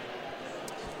 So,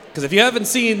 because if you haven't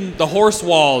seen the horse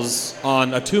walls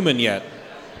on Atumen yet,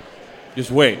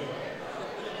 just wait.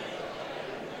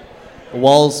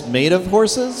 Walls made of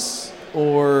horses?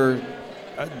 Or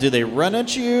do they run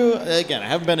at you? Again, I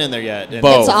haven't been in there yet.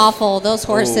 It's awful. Those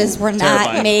horses were not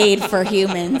terrifying. made for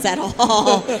humans at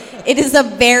all. It is a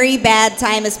very bad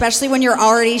time, especially when you're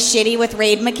already shitty with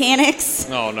raid mechanics.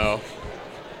 Oh, no.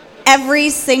 Every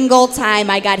single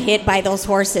time I got hit by those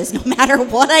horses, no matter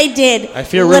what I did. I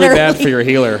feel really bad for your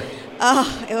healer.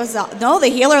 Oh, it was no. The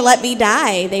healer let me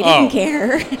die. They didn't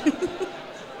care.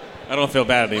 I don't feel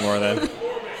bad anymore then.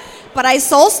 But I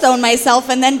soulstoned myself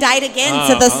and then died again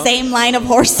to the same line of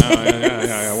horses.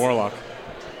 Yeah, warlock.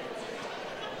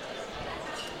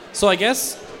 So I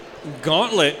guess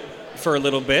Gauntlet for a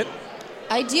little bit.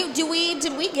 I do. Did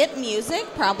we get music?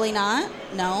 Probably not.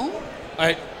 No.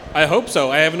 I hope so.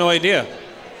 I have no idea.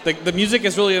 The music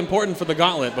is really important for the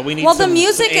Gauntlet, but we need the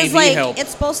music is AV like help.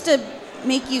 It's supposed to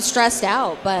make you stressed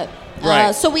out, but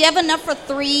Right. So we have enough for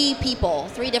three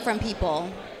different people.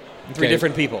 Three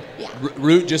different people. Yeah.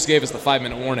 Root just gave us the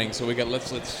 5-minute warning, so we got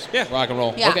let's rock and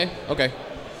roll. Yeah. Okay.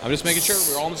 I'm just making sure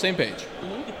we're all on the same page.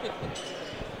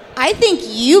 I think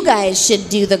you guys should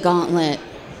do the Gauntlet.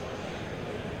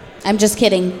 I'm just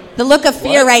kidding. The look of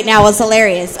fear right now is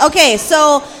hilarious. Okay,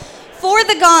 so for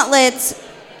the Gauntlet,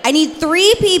 I need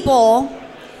 3 people.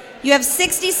 You have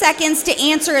 60 seconds to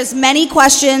answer as many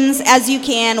questions as you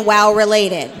can WoW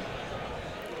related.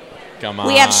 Come on.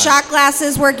 We have shot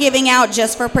glasses we're giving out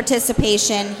just for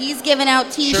participation. He's giving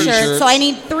out t-shirts. T-shirts. So I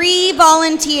need 3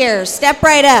 volunteers. Step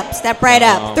right up. Step right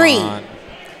up. 3.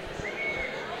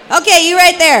 Okay, you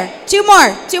right there. 2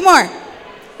 more.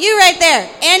 You right there.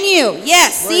 And you.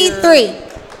 Yes, C3.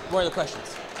 What are the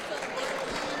questions?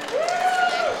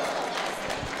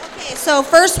 Okay, so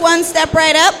first one, step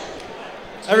right up.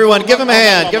 Everyone, give him a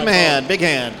hand. Give him a hand. Big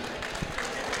hand.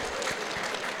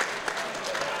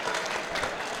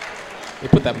 They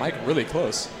put that mic really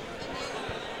close.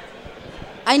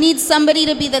 I need somebody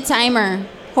to be the timer.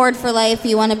 Horde for life,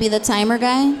 you want to be the timer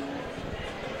guy?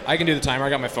 I can do the timer. I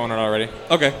got my phone out already.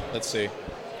 Okay. Let's see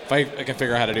if I can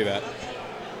figure out how to do that.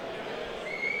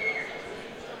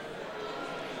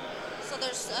 So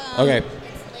there's Okay.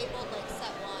 it's labeled like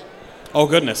set 1. Oh,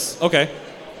 goodness. Okay.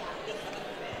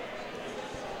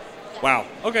 Wow.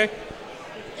 Okay. It's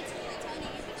really tiny.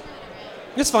 You can turn it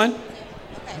around. It's fine.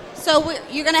 Okay. So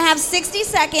you're going to have 60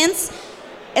 seconds.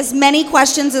 As many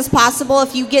questions as possible.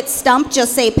 If you get stumped,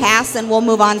 just say pass, and we'll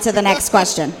move on to the next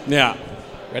question. Yeah.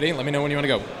 Ready? Let me know when you want to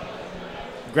go.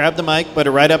 Grab the mic, put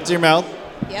it right up to your mouth.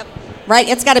 Yep. Right.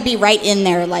 It's got to be right in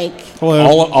there. Like All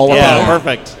Yeah, about.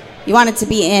 perfect. you want it to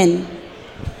be in.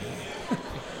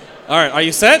 All right. Are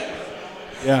you set?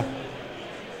 Yeah.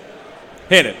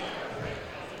 Hit it.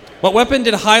 What weapon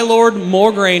did High Lord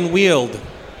Morgraine wield?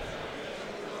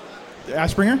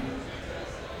 Ashbringer?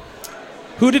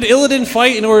 Who did Illidan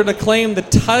fight in order to claim the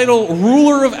title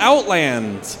Ruler of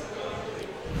Outland?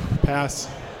 Pass.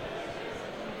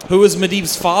 Who was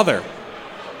Medivh's father?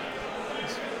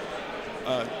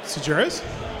 Sejuris?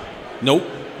 Nope.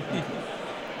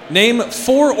 Name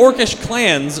 4 Orcish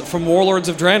clans from Warlords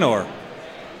of Draenor.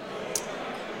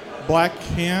 Black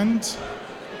Hand.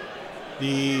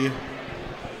 The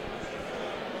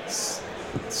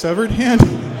Severed Hand?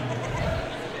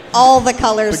 All the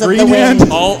colors The of the green wind.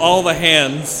 hand? All the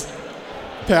hands.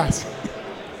 Pass.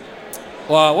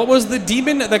 What was the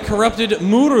demon that corrupted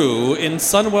Muru in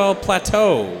Sunwell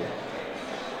Plateau?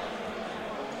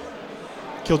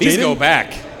 Kill These go Jaden?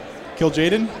 back. Kill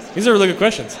Jaden? These are really good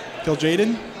questions. Kill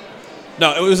Jaden?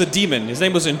 No, it was a demon. His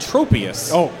name was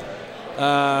Entropius. Oh.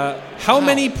 How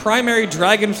many primary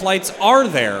dragon flights are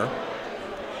there?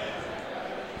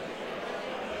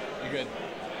 You good?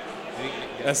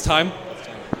 That's time.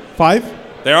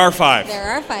 5? There are 5.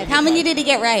 There are 5. How many did he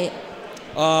get right?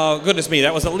 Goodness me,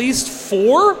 that was at least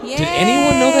 4? Yay. Did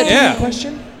anyone know that Yeah.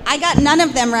 question? I got none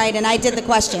of them right, and I did the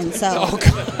question. So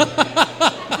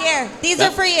here, these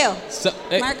are for you, So,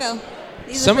 Marco.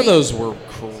 These some are of for you. those were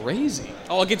crazy.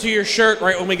 I'll get you your shirt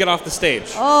right when we get off the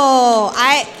stage. Oh,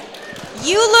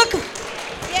 you look,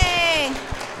 yay!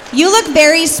 You look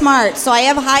very smart. So I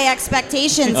have high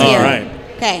expectations All here. right.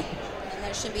 Okay. And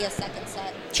there should be a second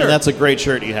set. Sure. And that's a great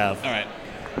shirt you have. All right.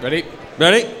 Ready?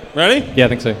 Ready? Ready? Yeah, I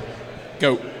think so.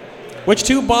 Go. Which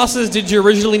 2 bosses did you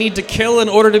originally need to kill in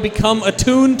order to become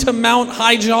attuned to Mount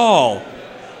Hyjal?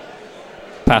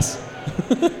 Pass.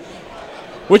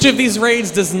 Which of these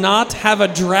raids does not have a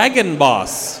dragon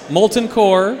boss? Molten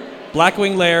Core,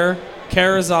 Blackwing Lair,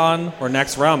 Karazhan, or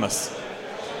Naxxramas?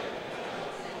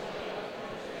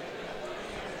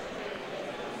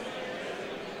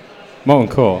 Molten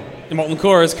Core. Molten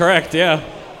Core is correct, yeah.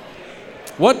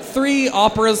 What 3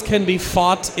 operas can be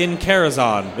fought in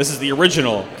Karazhan? This is the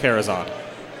original Karazhan.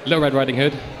 Little Red Riding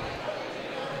Hood.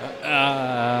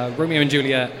 Romeo and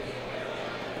Juliet.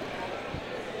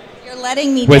 You're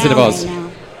letting me Wizard down of Oz. right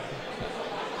now.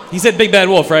 He said Big Bad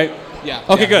Wolf, right? Yeah.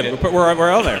 Okay, yeah, good. I did. We're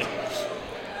all there.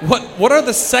 What are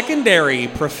the secondary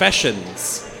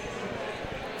professions?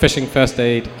 Fishing, first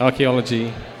aid,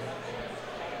 archaeology.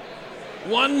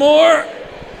 One more.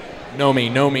 Know me.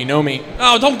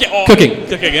 Oh, don't get Cooking.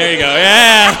 Cooking. There you go.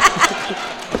 Yeah.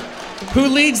 Who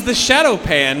leads the Shadow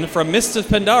Pan from Mists of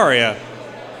Pandaria?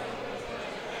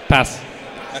 Pass.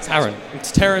 That's Aaron.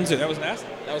 It's Terran Zoo. That was last.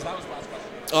 That was last question.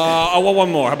 Well,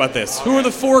 one more. How about this? Who are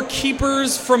the 4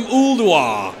 keepers from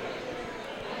Ulduar?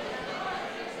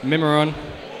 Mimeron.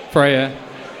 Freya.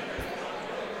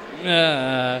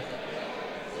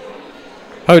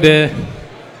 Hodir.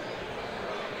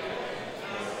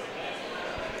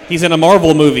 He's in a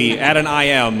Marvel movie. Add an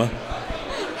IM.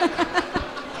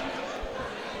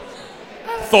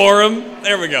 Thorum.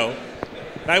 There we go.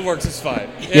 That works. It's fine.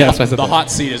 Yeah, that's what I said. The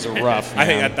hot seat is rough. I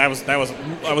think man. that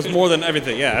was more than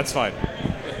everything. Yeah, that's fine.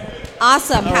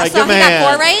 Awesome. All right, So give he him a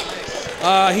got 4 hand.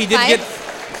 right? He did 5? get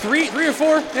 3 or 4.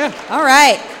 Yeah. All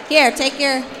right. Here, take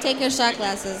your shot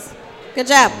glasses. Good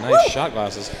job. Nice Woo. shot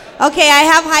glasses. Okay, I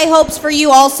have high hopes for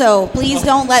you also. Please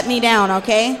don't let me down,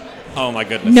 okay? Oh my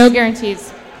goodness. No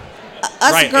guarantees.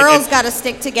 Us Right, girls it- got to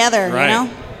stick together, Right. you know?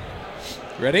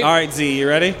 Ready? All right, Z, you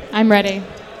ready? I'm ready.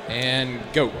 And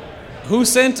go. Who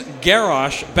sent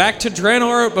Garrosh back to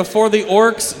Draenor before the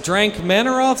orcs drank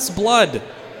Manoroth's blood?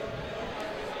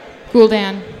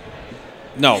 Gul'dan.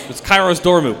 No, it's Kairos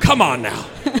Dormu. Come on now.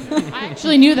 I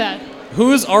actually knew that.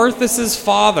 Who is Arthas'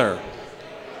 father?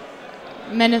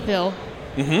 Menethil.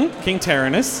 King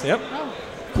Tyrannus. Yep.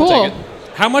 Cool. take it.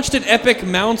 How much did epic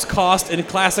mounts cost in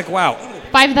Classic WoW?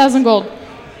 5,000 gold.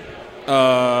 It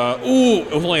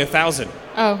was only 1,000.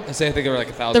 Oh. I think they were like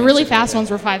 1,000. The really fast ones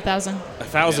were 5,000.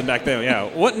 1,000 back then, yeah.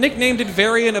 What nickname did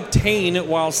Varian obtain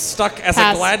while stuck as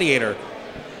Pass. a gladiator?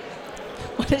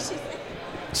 What did she say?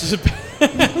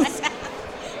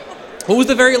 Who was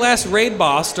the very last raid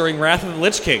boss during Wrath of the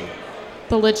Lich King?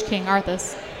 The Lich King,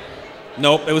 Arthas.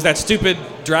 Nope, it was that stupid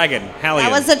dragon, Hallion.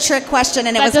 That was a trick question,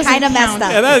 and it That was kind of doesn't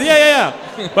messed count. up.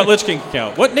 Yeah. But Lich King can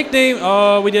count. What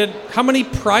nickname? We did. How many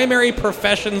primary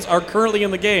professions are currently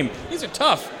in the game? These are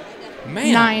tough.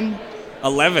 Man. 9.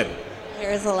 11.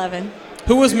 Here's 11.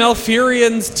 Who was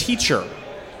Malfurion's teacher?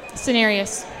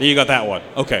 Cenarius. You got that one.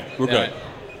 Okay, we're Yeah, good.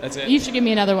 That's it. You should give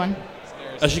me another one.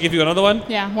 I should give you another one?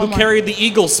 Yeah, Who one more. carried the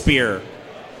eagle spear?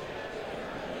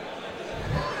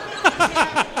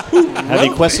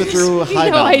 Having quested through High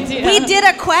No Mountain. idea. We did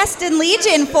a quest in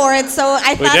Legion for it, so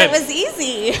I thought did. it was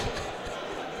easy.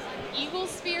 Eagle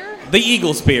Spear? The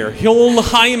eagle spear. Hyul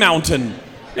High Mountain.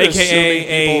 You're assuming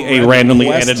AKA people a read randomly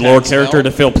quest added lore text, character no?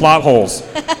 to fill plot holes.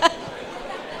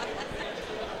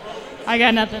 I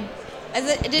got nothing.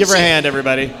 Did Give her a she- hand,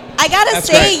 everybody. I gotta That's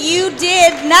say, right. you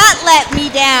did not let me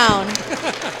down.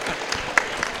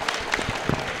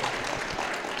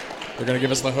 They're going to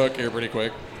give us the hook here pretty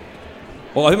quick.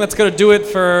 Well, I think that's going to do it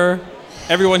for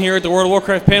everyone here at the World of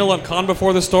Warcraft panel at Con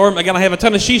Before the Storm. Again, I have a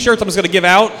ton of shirts I'm just going to give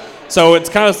out. So it's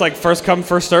kind of like first come,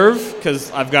 first serve, because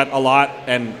I've got a lot,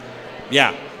 and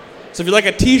yeah. So if you like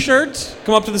a t-shirt,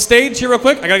 come up to the stage here real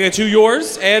quick. I got to get you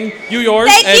yours, and you yours,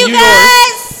 Thank and you yours.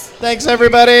 guys. Thanks,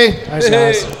 everybody. Nice,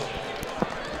 guys.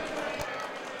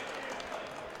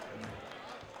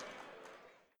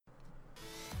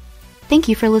 Thank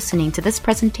you for listening to this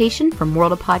presentation from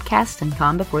World of Podcast and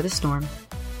Con Before the Storm.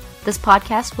 This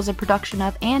podcast was a production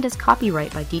of and is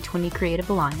copyright by D20 Creative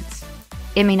Alliance.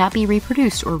 It may not be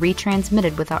reproduced or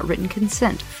retransmitted without written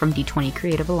consent from D20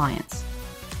 Creative Alliance.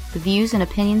 The views and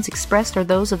opinions expressed are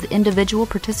those of the individual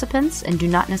participants and do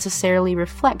not necessarily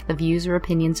reflect the views or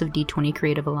opinions of D20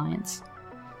 Creative Alliance.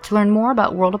 To learn more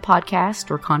about World of Podcast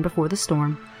or Con Before the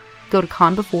Storm, go to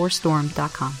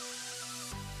conbeforestorm.com.